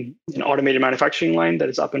 an automated manufacturing line that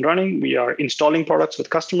is up and running. We are installing products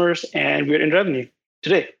with customers, and we're in revenue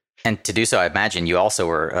today. And to do so, I imagine you also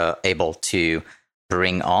were able to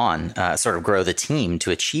bring on, sort of grow the team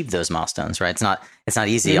to achieve those milestones, right? It's not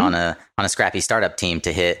easy on a scrappy startup team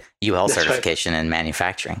to hit UL certification in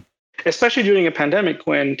manufacturing. Especially during a pandemic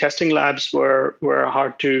when testing labs were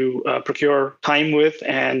hard to procure time with,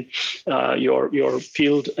 and your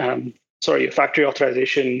field, your factory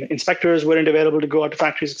authorization inspectors weren't available to go out to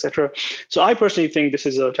factories, etc. So I personally think this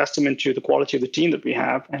is a testament to the quality of the team that we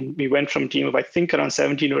have. And we went from a team of, I think, around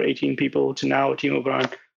 17 or 18 people to now a team of around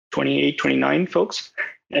 28, 29 folks.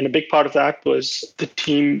 And a big part of that was the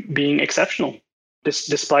team being exceptional,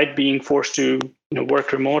 despite being forced to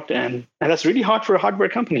work remote. And that's really hard for a hardware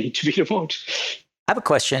company to be remote. I have a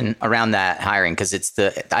question around that hiring, because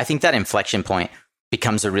I think that inflection point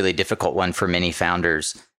becomes a really difficult one for many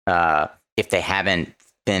founders if they haven't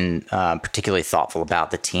been particularly thoughtful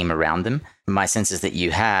about the team around them. My sense is that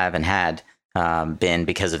you have and had been,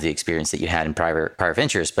 because of the experience that you had in prior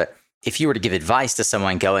ventures. But if you were to give advice to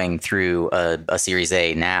someone going through a Series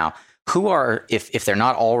A now, who are, if they're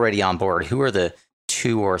not already on board, who are the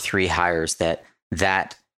 2 or 3 hires that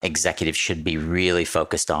executive should be really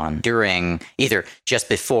focused on during, either just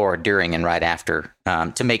before, during, and right after,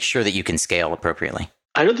 to make sure that you can scale appropriately?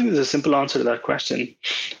 I don't think there's a simple answer to that question.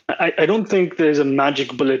 I don't think there's a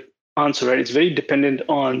magic bullet answer, right? It's very dependent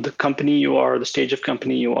on the company you are, the stage of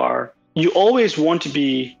company you are. You always want to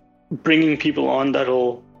be bringing people on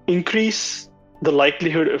that'll increase the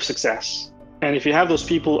likelihood of success. And if you have those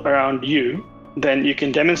people around you, then you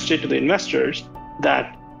can demonstrate to the investors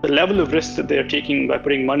that the level of risk that they're taking by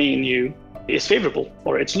putting money in you is favorable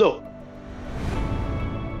or it's low.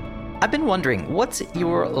 I've been wondering, what's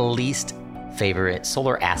your least favorite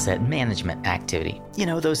solar asset management activity?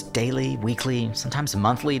 Those daily, weekly, sometimes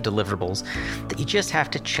monthly deliverables that you just have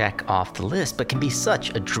to check off the list, but can be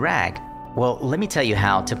such a drag. Well, let me tell you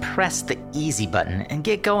how to press the easy button and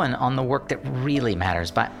get going on the work that really matters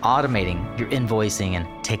by automating your invoicing and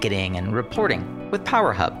ticketing and reporting with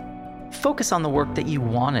PowerHub. Focus on the work that you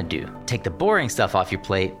want to do. Take the boring stuff off your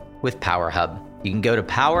plate with PowerHub. You can go to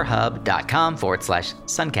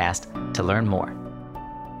powerhub.com/Suncast to learn more.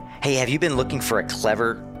 Hey, have you been looking for a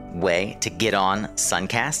clever way to get on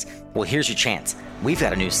Suncast? Well, here's your chance. We've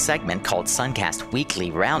got a new segment called Suncast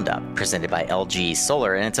Weekly Roundup, presented by LG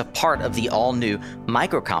Solar, and it's a part of the all-new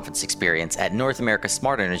microconference experience at North America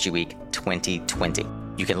Smart Energy Week 2020.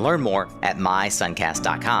 You can learn more at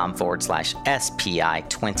mysuncast.com/SPI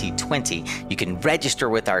 2020. You can register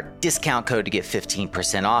with our discount code to get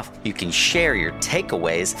 15% off. You can share your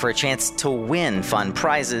takeaways for a chance to win fun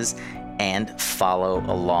prizes and follow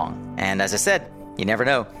along. And as I said, you never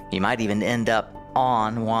know, you might even end up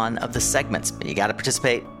on one of the segments, but you got to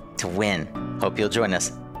participate to win. Hope you'll join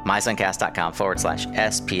us.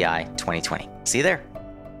 mysuncast.com/SPI 2020. See you there.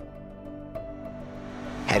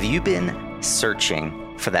 Have you been searching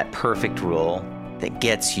for that perfect role that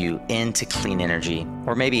gets you into clean energy,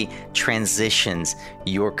 or maybe transitions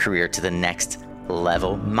your career to the next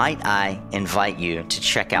level? Might I invite you to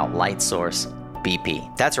check out Lightsource BP?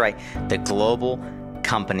 That's right, the global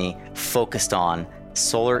company focused on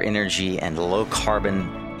solar energy and low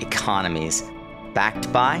carbon economies,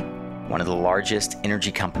 backed by one of the largest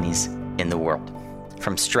energy companies in the world.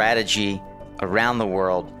 From strategy around the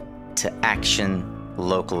world to action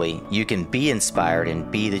locally, you can be inspired and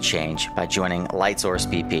be the change by joining Lightsource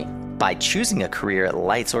BP. By choosing a career at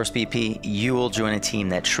Lightsource BP, you will join a team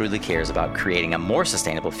that truly cares about creating a more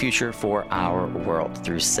sustainable future for our world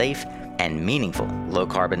through safe and meaningful low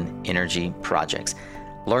carbon energy projects.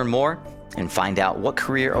 Learn more and find out what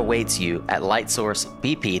career awaits you at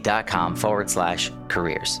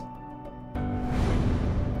lightsourcebp.com/careers.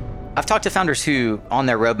 I've talked to founders who, on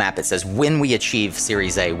their roadmap, it says, when we achieve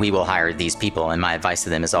Series A, we will hire these people. And my advice to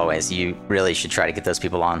them is always, you really should try to get those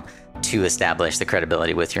people on to establish the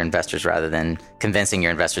credibility with your investors rather than convincing your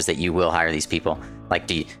investors that you will hire these people. Like,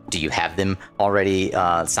 do you have them already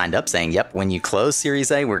signed up saying, yep, when you close Series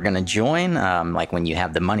A, we're going to join? Like, when you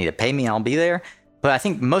have the money to pay me, I'll be there. But I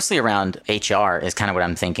think mostly around HR is kind of what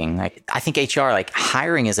I'm thinking. Like, I think HR, like,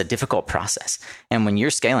 hiring is a difficult process. And when you're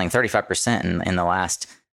scaling 35% in the last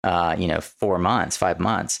 4 months, 5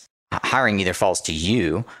 months, hiring either falls to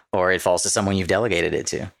you or it falls to someone you've delegated it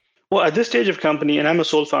to. Well, at this stage of company, and I'm a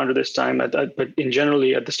sole founder this time, but in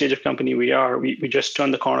generally at the stage of company we just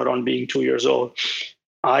turned the corner on being 2 years old.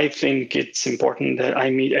 I think it's important that I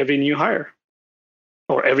meet every new hire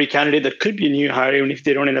or every candidate that could be a new hire, even if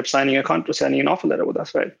they don't end up signing an offer letter with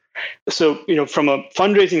us, right? So, from a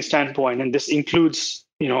fundraising standpoint, and this includes,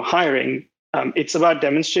 hiring, it's about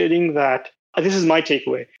demonstrating that, this is my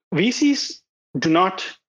takeaway. VCs do not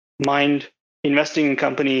mind investing in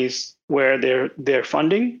companies where they're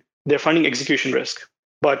funding execution risk.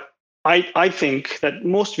 But I think that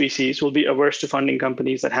most VCs will be averse to funding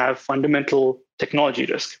companies that have fundamental technology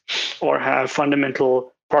risk or have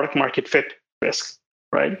fundamental product market fit risk,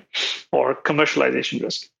 right? Or commercialization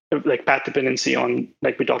risk, like path dependency on,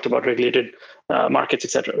 like we talked about, regulated markets,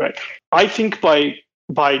 et cetera, right? I think by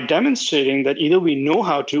demonstrating that either we know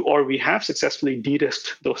how to or we have successfully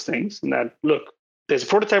de-risked those things, and that, look, there's a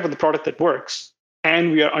prototype of the product that works,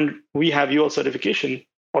 and we have UL certification,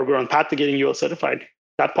 or we're on path to getting UL certified.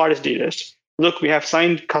 That part is de-risked. Look, we have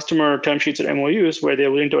signed customer term sheets or MOUs where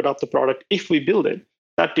they're willing to adopt the product if we build it.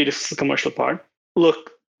 That de-risks the commercial part.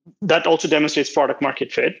 Look, that also demonstrates product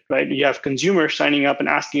market fit, right? You have consumers signing up and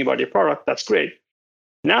asking about your product. That's great.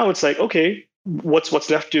 Now it's like, okay, what's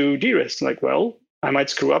left to de-risk? Like, well, I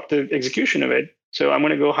might screw up the execution of it. So I'm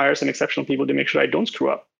going to go hire some exceptional people to make sure I don't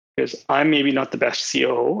screw up. Because I'm maybe not the best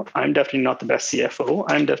COO. I'm definitely not the best CFO.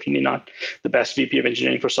 I'm definitely not the best VP of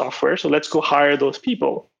engineering for software. So let's go hire those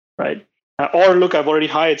people, right? Or look, I've already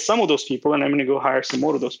hired some of those people, and I'm going to go hire some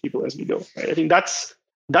more of those people as we go. Right? I think that's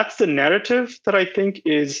the narrative that I think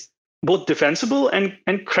is both defensible and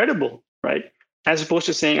credible, right? As opposed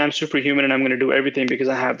to saying I'm superhuman and I'm going to do everything because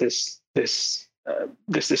I have this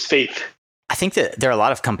faith. I think that there are a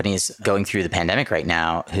lot of companies going through the pandemic right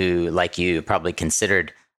now who, like you, probably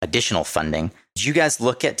considered additional funding. Did you guys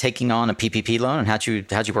look at taking on a PPP loan, and how'd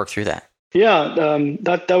you work through that? Yeah,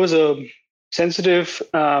 that was a sensitive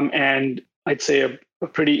and I'd say a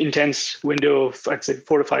pretty intense window of, I'd say,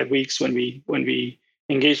 4 to 5 weeks when we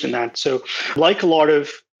engaged in that. So, like a lot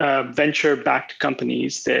of venture-backed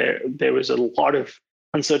companies, there was a lot of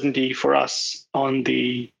uncertainty for us on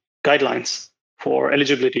the guidelines for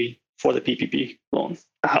eligibility for the PPP loan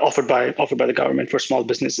offered by the government for small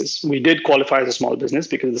businesses. We did qualify as a small business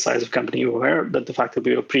because of the size of company we were, but the fact that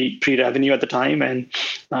we were pre-revenue at the time and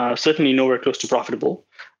certainly nowhere close to profitable.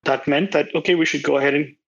 That meant that, okay, we should go ahead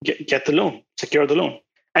and get the loan, secure the loan.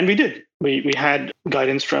 And we did. We had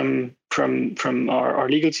guidance from our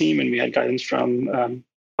legal team, and we had guidance from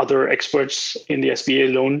other experts in the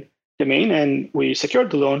SBA loan domain, and we secured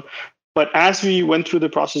the loan. But as we went through the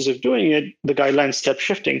process of doing it, the guidelines kept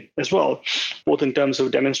shifting as well, both in terms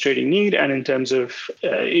of demonstrating need and in terms of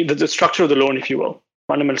the structure of the loan, if you will,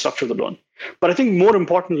 fundamental structure of the loan. But I think more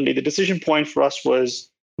importantly, the decision point for us was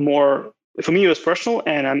more, for me, it was personal.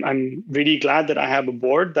 And I'm really glad that I have a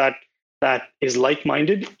board that is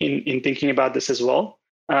like-minded in thinking about this as well.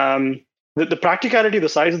 The practicality, the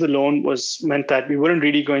size of the loan meant that we weren't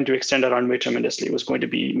really going to extend our runway tremendously. It was going to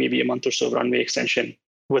be maybe a month or so runway extension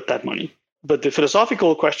with that money. But the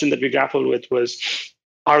philosophical question that we grappled with was,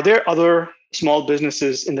 are there other small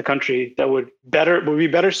businesses in the country that would be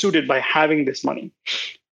better suited by having this money?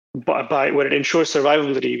 By where it ensures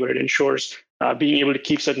survivability, where it ensures being able to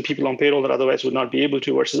keep certain people on payroll that otherwise would not be able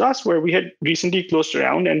to, versus us, where we had recently closed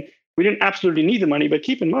around and we didn't absolutely need the money. But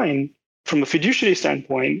keep in mind, from a fiduciary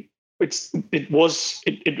standpoint, it was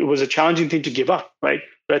a challenging thing to give up, right?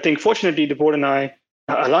 But I think fortunately the board and I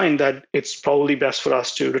aligned that it's probably best for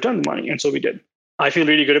us to return the money. And so we did. I feel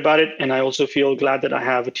really good about it. And I also feel glad that I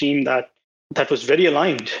have a team that was very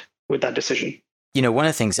aligned with that decision. You know, one of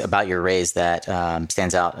the things about your raise that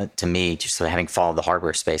stands out to me, just so having followed the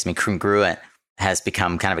hardware space, I mean, Congruent has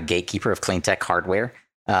become kind of a gatekeeper of clean tech hardware.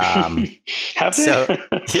 So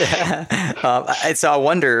I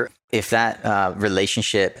wonder if that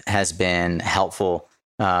relationship has been helpful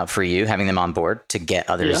for you, having them on board to get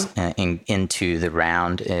others into the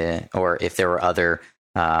round, or if there were other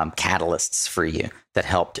catalysts for you that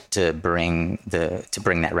helped to bring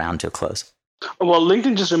that round to a close. Well,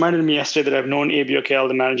 LinkedIn just reminded me yesterday that I've known Abe Yokel,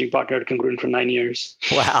 the managing partner at Congruent, for 9 years.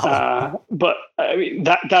 Wow. But I mean,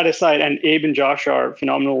 that aside, and Abe and Josh are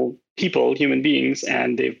phenomenal people, human beings,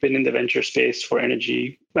 and they've been in the venture space for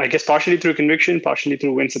energy, I guess partially through conviction, partially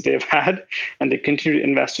through wins that they've had, and they continue to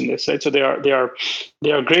invest in this. Right, so they are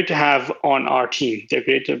great to have on our team. They're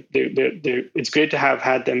great to it's great to have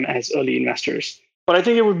had them as early investors. But I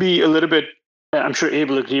think it would be a little bit, I'm sure Abe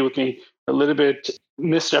will agree with me, a little bit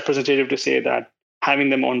misrepresentative to say that having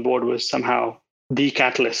them on board was somehow the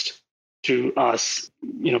catalyst to us,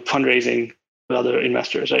 fundraising with other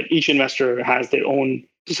investors. Right? Each investor has their own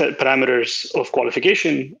set parameters of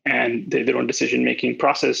qualification and their own decision-making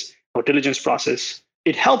process or diligence process.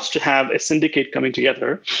 It helps to have a syndicate coming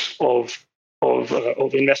together of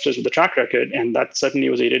investors with a track record, and that certainly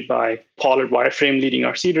was aided by Paul at Wireframe leading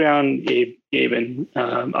our seed round, Abe and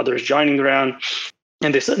others joining the round.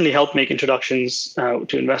 And they certainly helped make introductions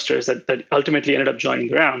to investors that ultimately ended up joining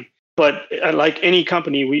the round. But like any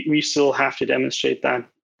company, we still have to demonstrate that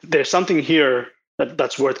there's something here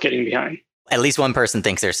that's worth getting behind. At least one person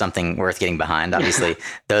thinks there's something worth getting behind. Obviously,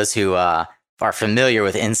 those who are familiar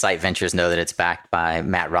with Insight Ventures know that it's backed by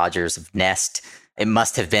Matt Rogers of Nest. It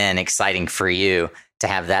must have been exciting for you to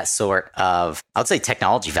have that sort of, I would say,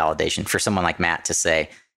 technology validation for someone like Matt to say,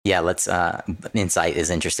 yeah, Insight is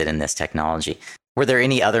interested in this technology. Were there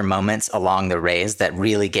any other moments along the raise that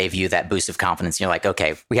really gave you that boost of confidence? You're like,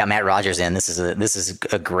 okay, we got Matt Rogers in. This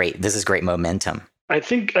is great momentum. I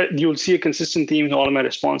think you'll see a consistent theme in all of my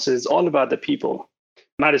responses. It's all about the people.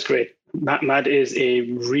 Matt is great. Matt is a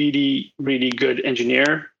really, really good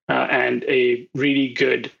engineer and a really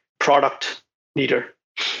good product leader.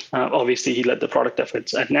 Obviously, he led the product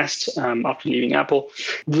efforts at Nest after leaving Apple.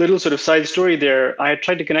 Little sort of side story there. I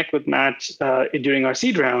tried to connect with Matt during our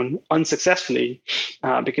seed round unsuccessfully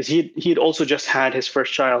because he'd also just had his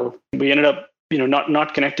first child. We ended up,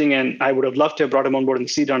 not connecting, and I would have loved to have brought him on board in the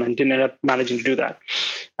seed round and didn't end up managing to do that.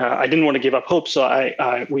 I didn't want to give up hope, so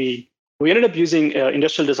we ended up using an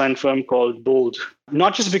industrial design firm called Bold,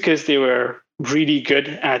 not just because they were really good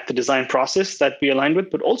at the design process that we aligned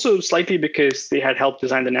with, but also slightly because they had helped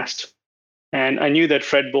design the Nest. And I knew that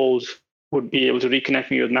Fred Bold would be able to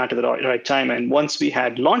reconnect me with Matt at the right time. And once we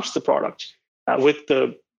had launched the product with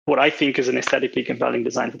what I think is an aesthetically compelling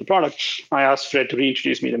design for the product, I asked Fred to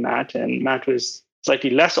reintroduce me to Matt, and Matt was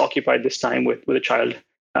slightly less occupied this time with a child.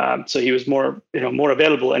 So he was more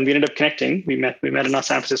available, and we ended up connecting. We met in our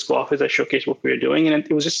San Francisco office. I showcased what we were doing, and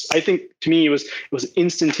it was just, I think, to me, it was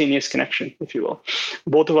instantaneous connection, if you will.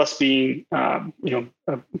 Both of us being,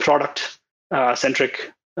 product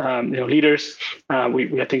centric, leaders.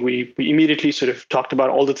 I think we immediately sort of talked about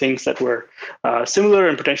all the things that were similar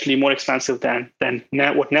and potentially more expansive than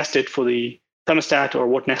what Nest did for the thermostat, or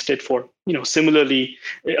what Nest did for, similarly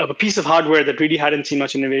a piece of hardware that really hadn't seen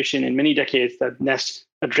much innovation in many decades that Nest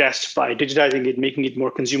addressed by digitizing it, making it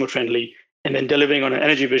more consumer friendly, and then delivering on an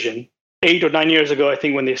energy vision. 8 or 9 years ago, I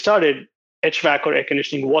think when they started, HVAC or air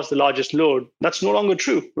conditioning was the largest load. That's no longer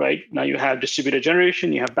true, right? Now you have distributed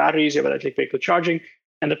generation, you have batteries, you have electric vehicle charging,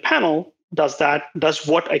 and the panel does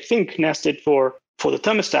what I think Nest did for the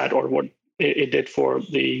thermostat, or what it did for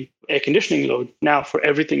the air conditioning load, now for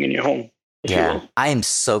everything in your home. Yeah, I am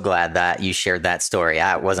so glad that you shared that story.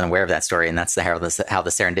 I wasn't aware of that story, and that's how the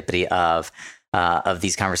serendipity of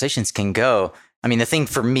these conversations can go. I mean, the thing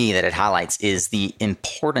for me that it highlights is the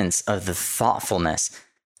importance of the thoughtfulness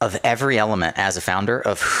of every element as a founder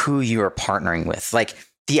of who you are partnering with. Like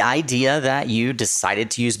the idea that you decided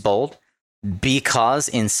to use Bold because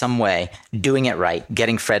in some way doing it right,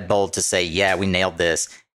 getting Fred Bold to say, yeah, we nailed this,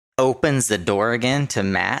 opens the door again to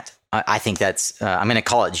Matt. I think that's, I'm going to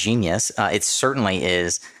call it genius. It certainly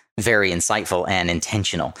is very insightful and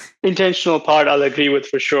intentional. Intentional part, I'll agree with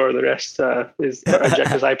for sure. The rest is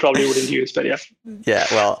adjectives I probably wouldn't use, but yeah. Yeah,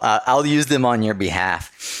 well, I'll use them on your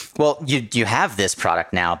behalf. Well, you have this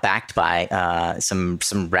product now backed by some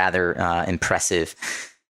rather impressive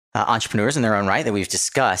entrepreneurs in their own right that we've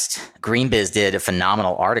discussed. GreenBiz did a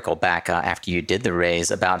phenomenal article back after you did the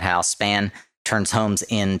raise about how Span turns homes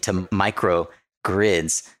into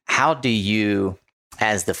microgrids. How do you,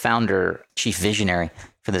 as the founder, chief visionary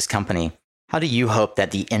for this company, how do you hope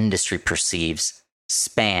that the industry perceives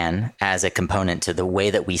Span as a component to the way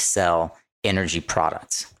that we sell energy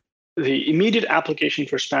products? The immediate application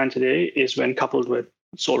for Span today is when coupled with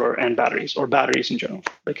solar and batteries, or batteries in general,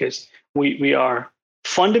 because we are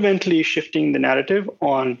fundamentally shifting the narrative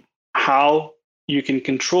on how you can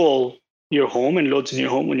control your home and loads in your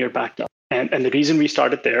home when you're backed up. And the reason we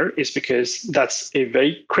started there is because that's a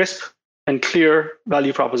very crisp and clear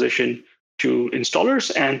value proposition to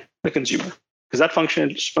installers and the consumer. because that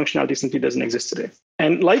functionality simply doesn't exist today.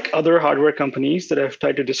 And like other hardware companies that have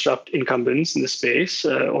tried to disrupt incumbents in the space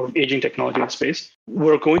or aging technology in the space,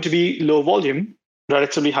 we're going to be low volume,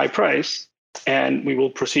 relatively high price, and we will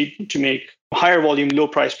proceed to make higher volume, low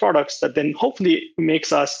price products that then hopefully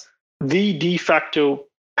makes us the de facto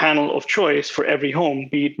panel of choice for every home,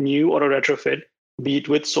 be it new or a retrofit, be it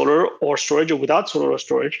with solar or storage or without solar or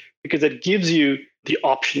storage, because that gives you the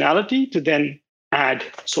optionality to then add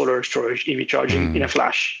solar storage, EV charging in a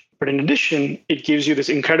flash. But in addition, it gives you this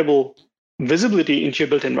incredible visibility into your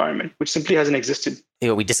built environment, which simply hasn't existed.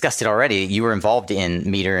 We discussed it already. You were involved in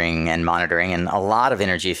metering and monitoring, and a lot of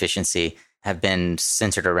energy efficiency have been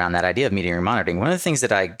centered around that idea of metering and monitoring. One of the things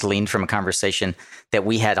that I gleaned from a conversation that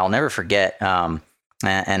we had, I'll never forget, and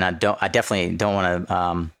I definitely don't want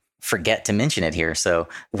to forget to mention it here. So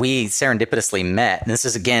we serendipitously met. And this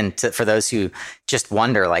is, again, for those who just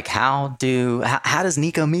wonder, like, how does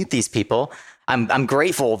Nico meet these people? I'm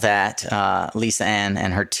grateful that Lisa Ann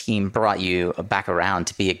and her team brought you back around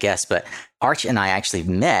to be a guest. But Arch and I actually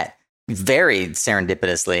met very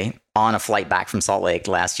serendipitously on a flight back from Salt Lake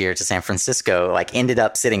last year to San Francisco, like ended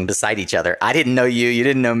up sitting beside each other. I didn't know you, you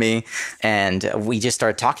didn't know me. And we just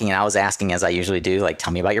started talking, and I was asking, as I usually do, like,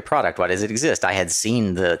 tell me about your product. Why does it exist? I had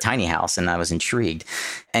seen the tiny house and I was intrigued.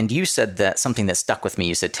 And you said that something that stuck with me.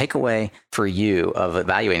 You said, takeaway for you of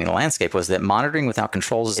evaluating the landscape was that monitoring without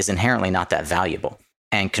controls is inherently not that valuable.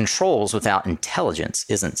 And controls without intelligence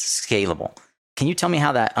isn't scalable. Can you tell me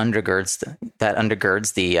how that undergirds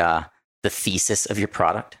the thesis of your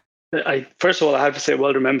product? First of all, I have to say,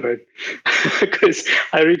 well remembered, because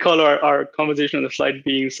I recall our conversation on the flight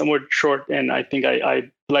being somewhat short, and I think I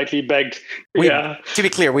politely begged. To be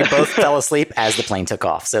clear, we both fell asleep as the plane took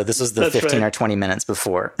off. So this was the 15 or 20 minutes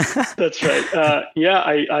before. That's right.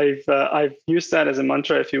 I've used that as a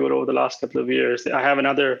mantra, if you would, over the last couple of years. I have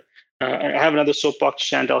another soapbox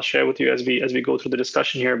chant I'll share with you as we go through the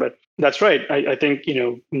discussion here. But that's right. I think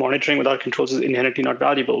monitoring without controls is inherently not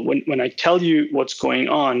valuable. When I tell you what's going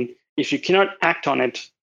on, if you cannot act on it,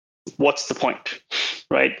 what's the point,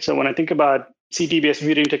 right? So when I think about CT-based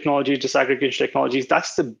metering technologies, disaggregation technologies,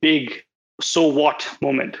 that's the big so what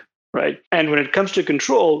moment, right? And when it comes to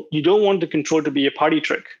control, you don't want the control to be a party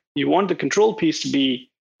trick. You want the control piece to be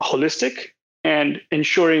holistic and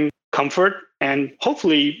ensuring comfort and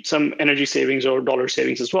hopefully some energy savings or dollar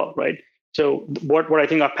savings as well, right? So what I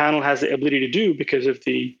think our panel has the ability to do, because of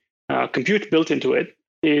the compute built into it,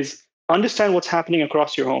 is understand what's happening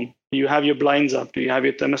across your home. Do you have your blinds up? Do you have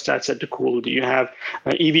your thermostat set to cool? Do you have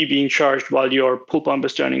an EV being charged while your pool pump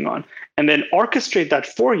is turning on? And then orchestrate that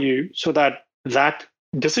for you so that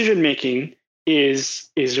decision-making is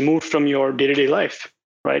removed from your day-to-day life,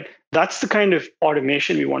 right? That's the kind of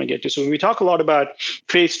automation we want to get to. So when we talk a lot about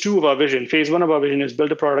phase 2 of our vision, phase 1 of our vision is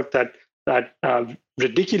build a product that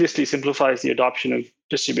ridiculously simplifies the adoption of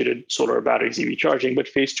distributed solar batteries, EV charging. But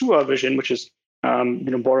phase 2 of our vision, which is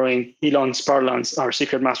borrowing Elon's Parlance, our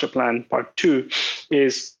secret master plan part 2,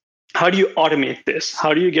 is how do you automate this?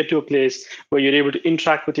 How do you get to a place where you're able to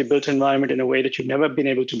interact with your built environment in a way that you've never been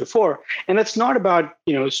able to before? And that's not about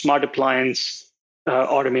smart appliance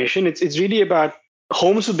automation. It's really about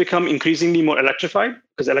homes will become increasingly more electrified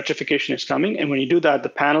because electrification is coming. And when you do that, the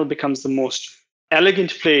panel becomes the most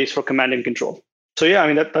elegant place for command and control. So yeah, I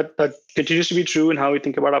mean, that continues to be true in how we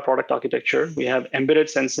think about our product architecture. We have embedded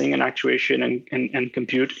sensing and actuation and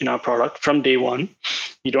compute in our product from day one.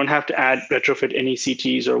 You don't have to retrofit any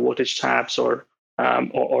CTs or voltage taps or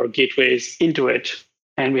gateways into it.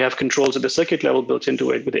 And we have controls at the circuit level built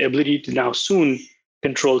into it with the ability to now soon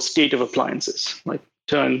control state of appliances, like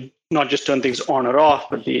not just turn things on or off,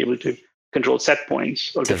 but be able to control set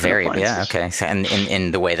points or different appliances. Yeah, okay. So, and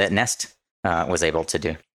in the way that Nest was able to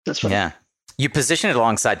do. That's right. Yeah. You position it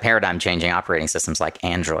alongside paradigm-changing operating systems like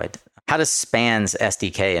Android. How does Span's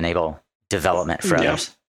SDK enable development for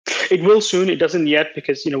others? It will soon. It doesn't yet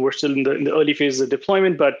because we're still in the early phases of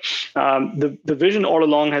deployment. But the vision all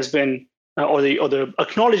along has been, or the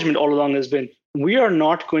acknowledgement all along has been, we are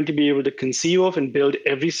not going to be able to conceive of and build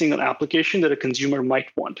every single application that a consumer might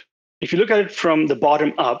want. If you look at it from the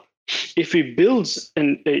bottom up, if we build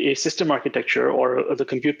a system architecture or the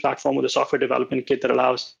compute platform or the software development kit that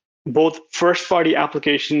allows both first-party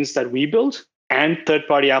applications that we build and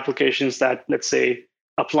third-party applications that, let's say,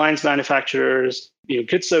 appliance manufacturers,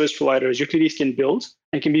 grid service providers, utilities can build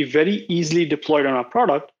and can be very easily deployed on our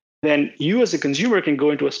product, then you as a consumer can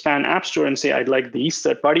go into a Span app store and say, I'd like these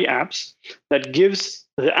third-party apps that gives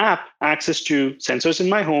the app access to sensors in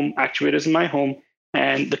my home, actuators in my home,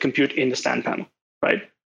 and the compute in the Span panel, right?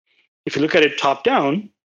 If you look at it top-down,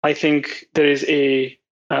 I think there is a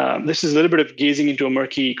this is a little bit of gazing into a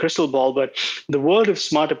murky crystal ball, but the world of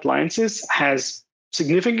smart appliances has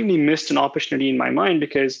significantly missed an opportunity in my mind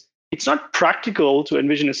because it's not practical to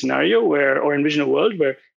envision a scenario or envision a world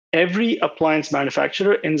where every appliance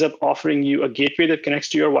manufacturer ends up offering you a gateway that connects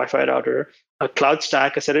to your Wi-Fi router, a cloud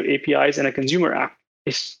stack, a set of APIs, and a consumer app.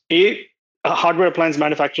 Hardware appliance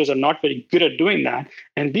manufacturers are not very good at doing that.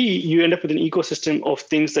 And B, you end up with an ecosystem of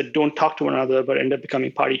things that don't talk to one another, but end up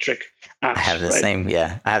becoming party trick apps. I have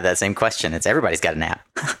I have that same question. It's everybody's got an app.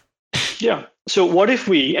 Yeah. So what if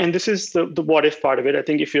we, and this is the what if part of it, I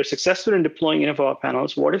think if you're successful in deploying any of our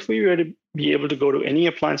panels, what if we were to be able to go to any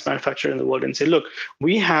appliance manufacturer in the world and say, look,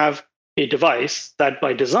 we have a device that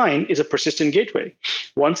by design is a persistent gateway.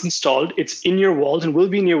 Once installed, it's in your walls and will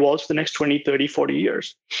be in your walls for the next 20, 30, 40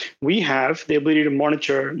 years. We have the ability to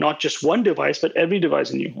monitor not just one device, but every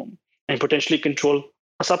device in your home and potentially control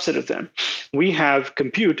a subset of them. We have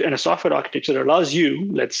compute and a software architecture that allows you,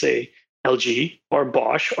 let's say, LG or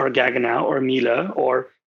Bosch or Gaggenau or Miele or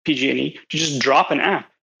PG&E to just drop an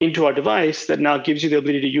app into our device that now gives you the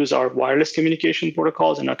ability to use our wireless communication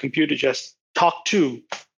protocols and our compute to just talk to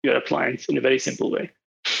your appliance in a very simple way.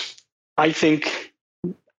 I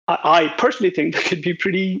personally think that could be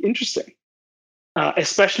pretty interesting.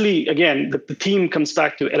 Especially, again, the theme comes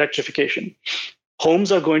back to electrification.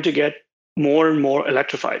 Homes are going to get more and more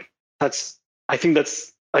electrified. I don't think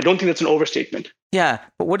that's an overstatement. Yeah,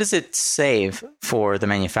 but what does it save for the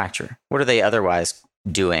manufacturer? What are they otherwise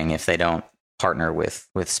doing if they don't partner with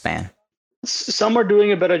SPAN? Some are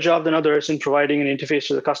doing a better job than others in providing an interface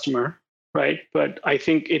to the customer, right? But I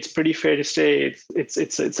think it's pretty fair to say it's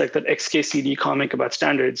like that XKCD comic about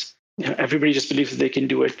standards. Everybody just believes that they can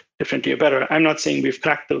do it differently or better. I'm not saying we've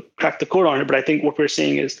cracked the code on it, but I think what we're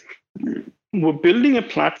saying is we're building a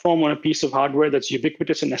platform on a piece of hardware that's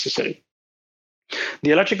ubiquitous and necessary.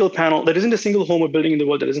 The electrical panel, there isn't a single home or building in the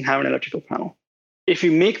world that doesn't have an electrical panel. If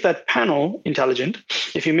you make that panel intelligent,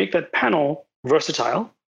 if you make that panel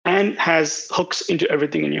versatile and has hooks into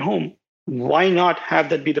everything in your home, why not have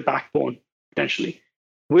that be the backbone potentially?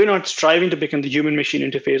 We're not striving to become the human-machine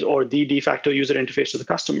interface or the de facto user interface to the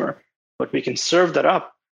customer, but we can serve that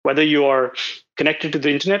up whether you are connected to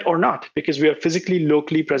the internet or not, because we are physically,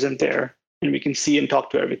 locally present there and we can see and talk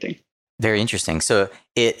to everything. Very interesting. So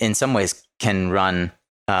it, in some ways, can run.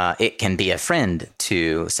 It can be a friend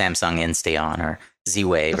to Samsung Insteon or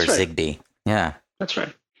Z-Wave or Zigbee. Yeah, that's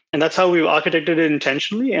right. And that's how we've architected it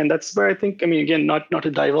intentionally. And that's where I think, again, not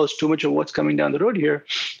to divulge too much of what's coming down the road here,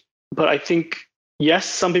 but I think, yes,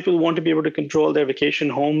 some people want to be able to control their vacation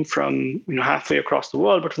home from halfway across the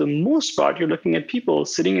world. But for the most part, you're looking at people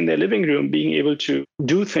sitting in their living room being able to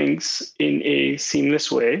do things in a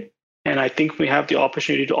seamless way. And I think we have the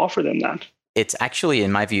opportunity to offer them that. It's actually,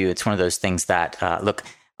 in my view, it's one of those things that,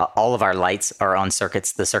 all of our lights are on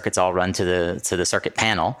circuits. The circuits all run to the circuit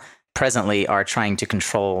panel. Presently are trying to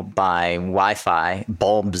control by Wi-Fi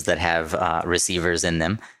bulbs that have receivers in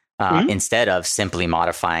them, instead of simply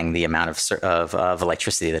modifying the amount of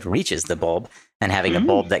electricity that reaches the bulb and having a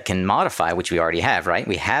bulb that can modify, which we already have, right?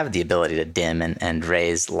 We have the ability to dim and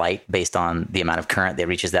raise light based on the amount of current that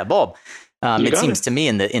reaches that bulb. It seems to me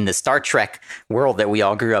in the Star Trek world that we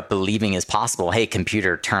all grew up believing is possible. Hey,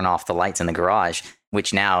 computer, turn off the lights in the garage,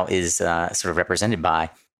 which now is sort of represented by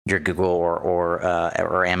your Google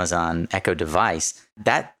or Amazon Echo device.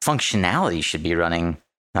 That functionality should be running,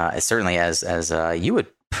 certainly as you would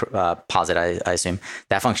posit, I assume,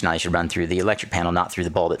 that functionality should run through the electric panel, not through the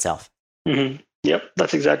bulb itself. Mm-hmm. Yep,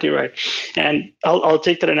 that's exactly right. And I'll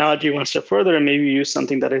take that analogy one step further and maybe use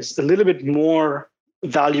something that is a little bit more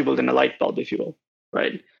valuable than a light bulb, if you will,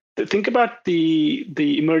 right? Think about the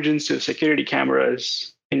emergence of security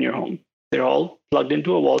cameras in your home. They're all plugged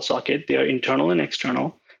into a wall socket. They are internal and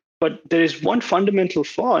external. But there is one fundamental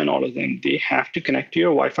flaw in all of them. They have to connect to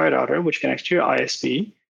your Wi-Fi router, which connects to your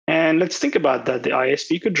ISP. And let's think about that. The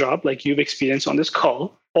ISP could drop, like you've experienced on this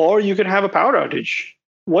call, or you could have a power outage.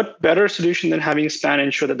 What better solution than having SPAN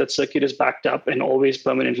ensure that circuit is backed up and always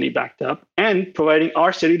permanently backed up, and providing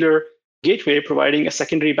our cellular gateway, providing a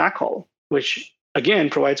secondary backhaul, which again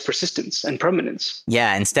provides persistence and permanence.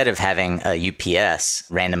 Yeah, instead of having a UPS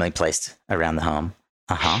randomly placed around the home.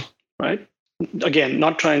 Right. Again,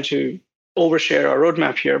 not trying to overshare our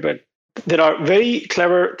roadmap here, but there are very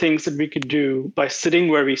clever things that we could do by sitting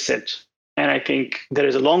where we sit. And I think there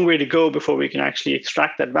is a long way to go before we can actually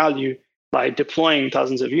extract that value by deploying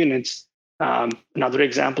thousands of units. Another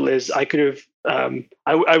example is I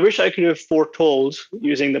wish I could have foretold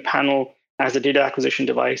using the panel as a data acquisition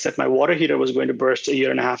device that my water heater was going to burst a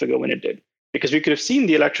year and a half ago when it did, because we could have seen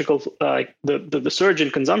the electrical, the surge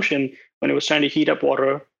in consumption when it was trying to heat up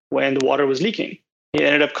water when the water was leaking. It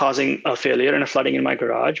ended up causing a failure and a flooding in my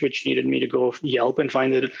garage, which needed me to go Yelp and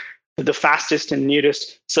find the fastest and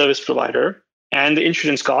nearest service provider, and the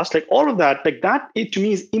insurance cost, like all of that, like that, it to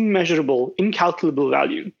me is immeasurable, incalculable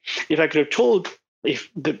value. If I could have told, if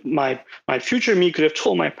my future me could have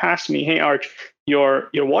told my past me, hey, Arch, your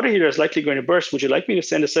water heater is likely going to burst. Would you like me to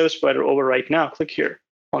send a service provider over right now? Click here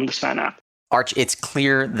on the Span app. Arch, it's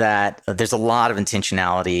clear that there's a lot of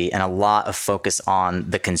intentionality and a lot of focus on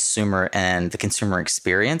the consumer and the consumer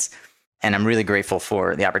experience. And I'm really grateful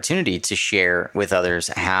for the opportunity to share with others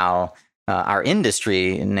how our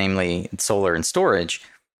industry, namely solar and storage,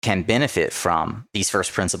 can benefit from these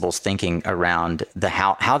first principles thinking around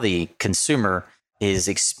how the consumer is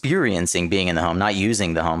experiencing being in the home, not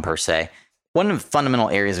using the home per se. One of the fundamental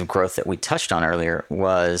areas of growth that we touched on earlier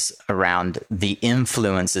was around the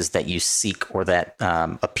influences that you seek or that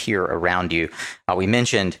appear around you. We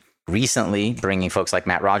mentioned recently bringing folks like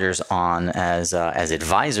Matt Rogers on as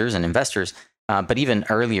advisors and investors, but even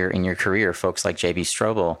earlier in your career, folks like J.B.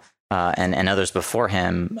 Strobel and others before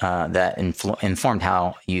him that informed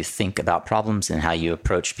how you think about problems and how you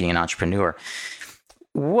approach being an entrepreneur.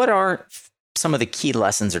 What are some of the key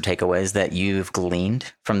lessons or takeaways that you've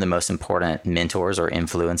gleaned from the most important mentors or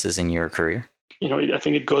influences in your career? I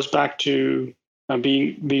think it goes back to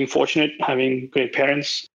being fortunate, having great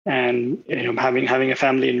parents, and having a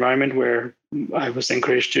family environment where I was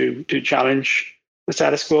encouraged to challenge the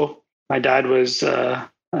status quo. My dad was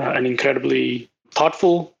an incredibly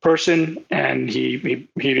thoughtful person, and he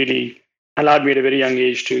really allowed me at a very young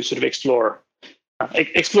age to sort of explore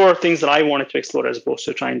things that I wanted to explore, as opposed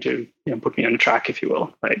to trying to put me on a track, if you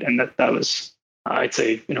will, right? And that was, I'd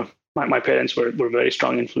say, my parents were a very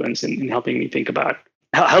strong influence in helping me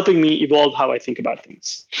helping me evolve how I think about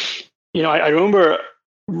things. I remember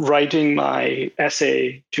writing my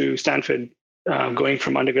essay to Stanford, going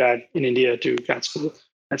from undergrad in India to grad school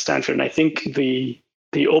at Stanford, and I think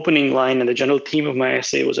the opening line and the general theme of my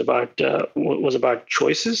essay was about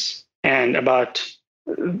choices and about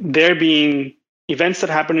there being events that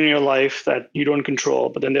happen in your life that you don't control,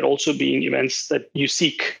 but then there also being events that you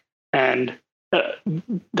seek. And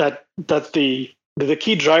that the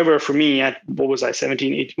key driver for me at,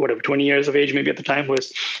 17, 18, 20 years of age, maybe at the time,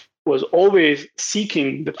 was always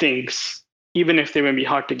seeking the things, even if they may be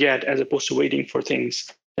hard to get, as opposed to waiting for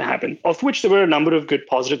things to happen, of which there were a number of good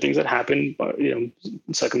positive things that happened,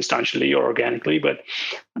 circumstantially or organically. But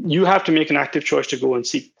you have to make an active choice to go and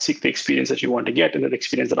seek the experience that you want to get. And the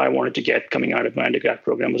experience that I wanted to get coming out of my undergrad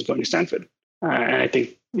program was going to Stanford. And I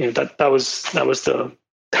think that was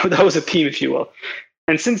a theme, if you will.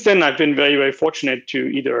 And since then, I've been very, very fortunate to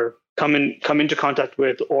either come into contact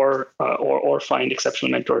with or find exceptional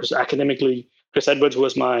mentors academically. Chris Edwards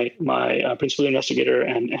was my principal investigator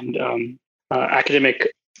and academic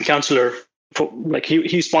counselor.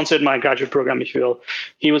 He sponsored my graduate program, if you will.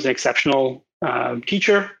 He was an exceptional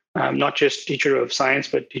teacher, not just teacher of science,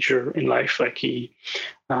 but teacher in life.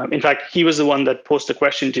 In fact, he was the one that posed the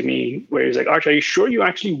question to me where he's like, Arch, are you sure you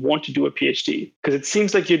actually want to do a PhD? Because it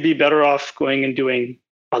seems like you'd be better off going and doing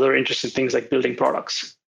other interesting things like building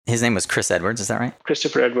products. His name was Chris Edwards, is that right?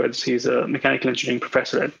 Christopher Edwards. He's a mechanical engineering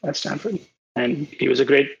professor at Stanford. And he was a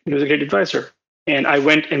great advisor. And I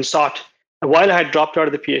went and sought, while I had dropped out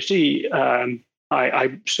of the PhD,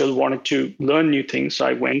 I still wanted to learn new things. So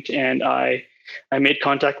I went and I made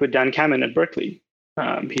contact with Dan Kamen at Berkeley.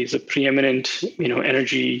 He's a preeminent,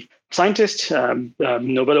 energy scientist,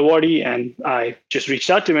 Nobel awardee, and I just reached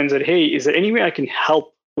out to him and said, "Hey, is there any way I can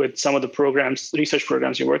help with some of the research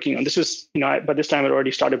programs you're working on?" This was, by this time I'd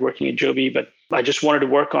already started working at Joby, but I just wanted to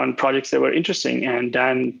work on projects that were interesting. And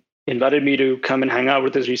Dan invited me to come and hang out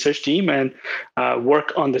with his research team and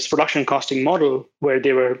work on this production costing model where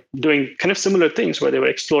they were doing kind of similar things, where they were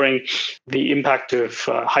exploring the impact of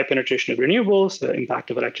high penetration of renewables, the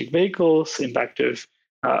impact of electric vehicles, the impact of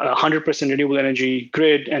 100% renewable energy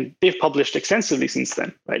grid. And they've published extensively since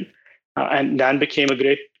then, right? And Dan became a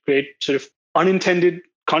great sort of unintended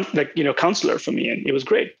counselor for me, and it was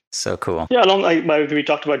great. So cool. Yeah, we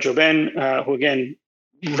talked about Joben, who again,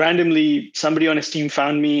 randomly somebody on his team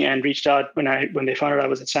found me and reached out when they found out I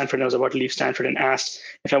was at Stanford and I was about to leave Stanford, and asked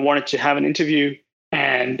if I wanted to have an interview.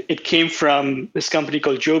 And it came from this company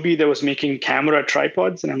called Joby that was making camera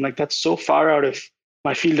tripods. And I'm like, that's so far out of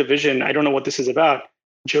my field of vision. I don't know what this is about.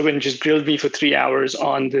 Joben just grilled me for 3 hours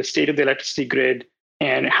on the state of the electricity grid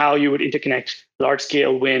and how you would interconnect large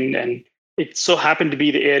scale wind. And it so happened to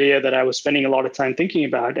be the area that I was spending a lot of time thinking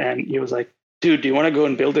about. And he was like, dude, do you want to go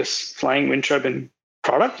and build this flying wind turbine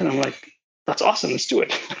product? And I'm like, that's awesome. Let's do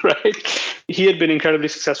it, right? He had been incredibly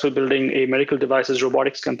successful building a medical devices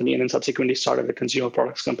robotics company, and then subsequently started a consumer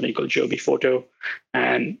products company called Joby Photo.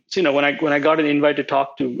 And so, when I got an invite to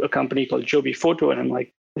talk to a company called Joby Photo, and I'm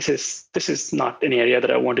like, this is not an area that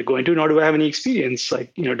I want to go into, nor do I have any experience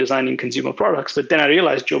designing consumer products. But then I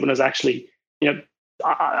realized Jobin was actually,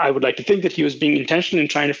 I would like to think that he was being intentional in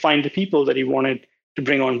trying to find the people that he wanted to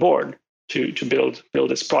bring on board to build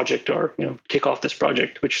this project, or kick off this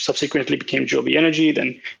project, which subsequently became Joby Energy,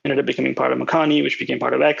 then ended up becoming part of Makani, which became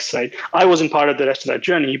part of X. Right? I wasn't part of the rest of that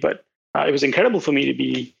journey, but it was incredible for me to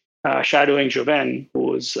be shadowing Joven, who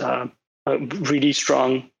was a really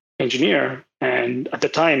strong engineer, and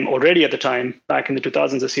already at the time, back in the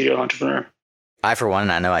 2000s, a serial entrepreneur. I, for one,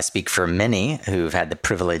 and I know I speak for many who've had the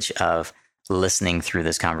privilege of listening through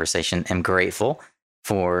this conversation, am grateful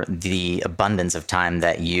for the abundance of time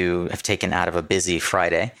that you have taken out of a busy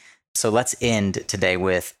Friday. So let's end today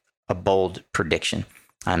with a bold prediction.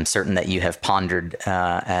 I'm certain that you have pondered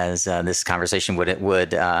as this conversation would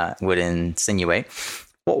insinuate.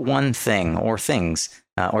 What one thing or things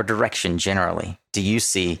or direction generally do you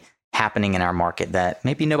see happening in our market that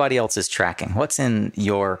maybe nobody else is tracking? What's in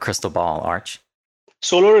your crystal ball, Arch?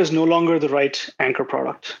 Solar is no longer the right anchor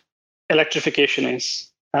product. Electrification is.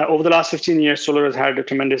 Over the last 15 years, solar has had a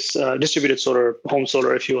tremendous distributed solar, home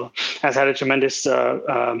solar, if you will, has had a tremendous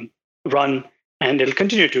run, and it'll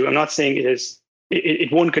continue to. I'm not saying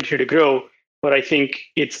it won't continue to grow, but I think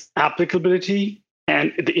its applicability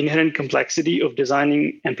and the inherent complexity of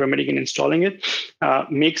designing and permitting and installing it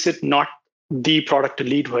makes it not the product to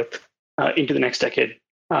lead with into the next decade.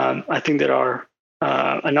 I think there are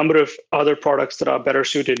a number of other products that are better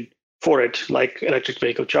suited for it, like electric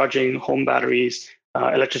vehicle charging, home batteries,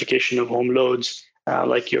 electrification of home loads,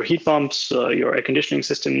 like your heat pumps, your air conditioning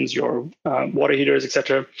systems, your water heaters,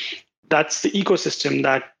 etc. That's the ecosystem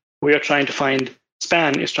that we are trying to find.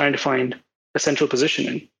 SPAN is trying to find a central position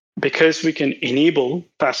in, because we can enable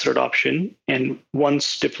faster adoption, and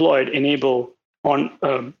once deployed, enable for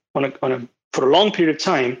a long period of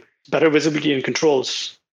time better visibility and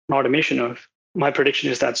controls and automation of. My prediction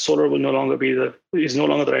is that solar will no longer the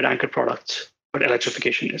right anchor product, but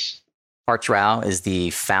electrification is. Arch Rao is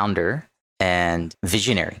the founder and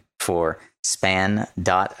visionary for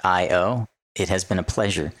Span.io. It has been a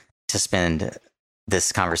pleasure to spend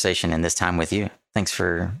this conversation and this time with you. Thanks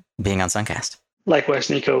for being on Suncast. Likewise,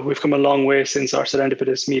 Nico. We've come a long way since our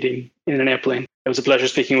serendipitous meeting in an airplane. It was a pleasure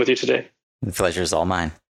speaking with you today. The pleasure is all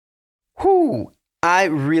mine. Whew. I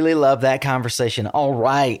really love that conversation. All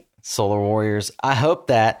right, Solar Warriors. I hope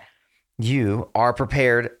that you are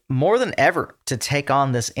prepared more than ever to take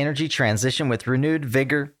on this energy transition with renewed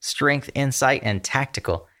vigor, strength, insight, and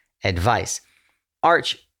tactical advice.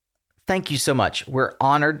 Arch, thank you so much. We're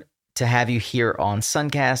honored to have you here on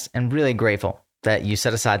Suncast, and really grateful that you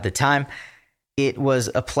set aside the time. It was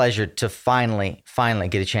a pleasure to finally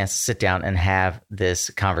get a chance to sit down and have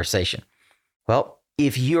this conversation. Well,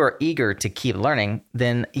 if you are eager to keep learning,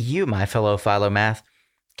 then you, my fellow Philomath,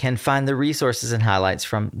 can find the resources and highlights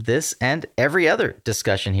from this and every other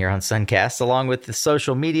discussion here on Suncast, along with the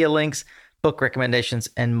social media links, book recommendations,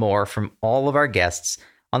 and more from all of our guests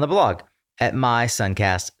on the blog at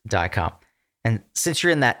mysuncast.com. And since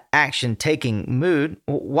you're in that action-taking mood,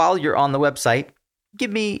 while you're on the website,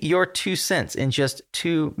 give me your 2 cents in just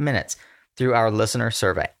 2 minutes through our listener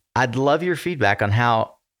survey. I'd love your feedback on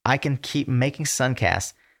how I can keep making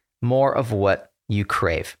Suncast more of what you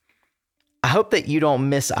crave. I hope that you don't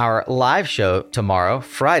miss our live show tomorrow,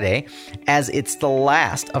 Friday, as it's the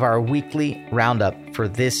last of our weekly roundup for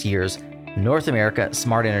this year's North America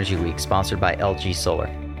Smart Energy Week, sponsored by LG Solar.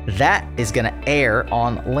 That is going to air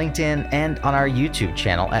on LinkedIn and on our YouTube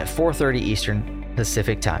channel at 4:30 Eastern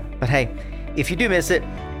Pacific Time. But hey, if you do miss it,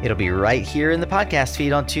 it'll be right here in the podcast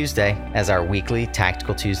feed on Tuesday as our weekly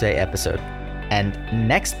Tactical Tuesday episode. And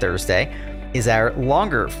next Thursday is our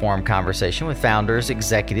longer form conversation with founders,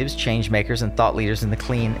 executives, change makers, and thought leaders in the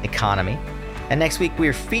clean economy. And next week,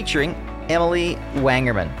 we're featuring Emily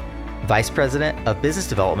Wangerman, Vice President of Business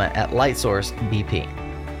Development at Lightsource BP.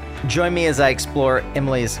 Join me as I explore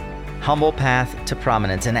Emily's humble path to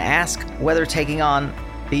prominence and ask whether taking on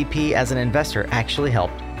BP as an investor actually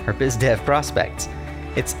helped her biz dev prospects.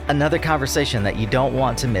 It's another conversation that you don't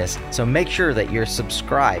want to miss, so make sure that you're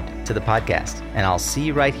subscribed to the podcast, and I'll see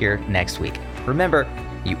you right here next week. Remember,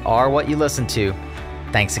 you are what you listen to.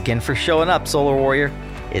 Thanks again for showing up, Solar Warrior.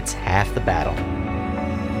 It's half the battle.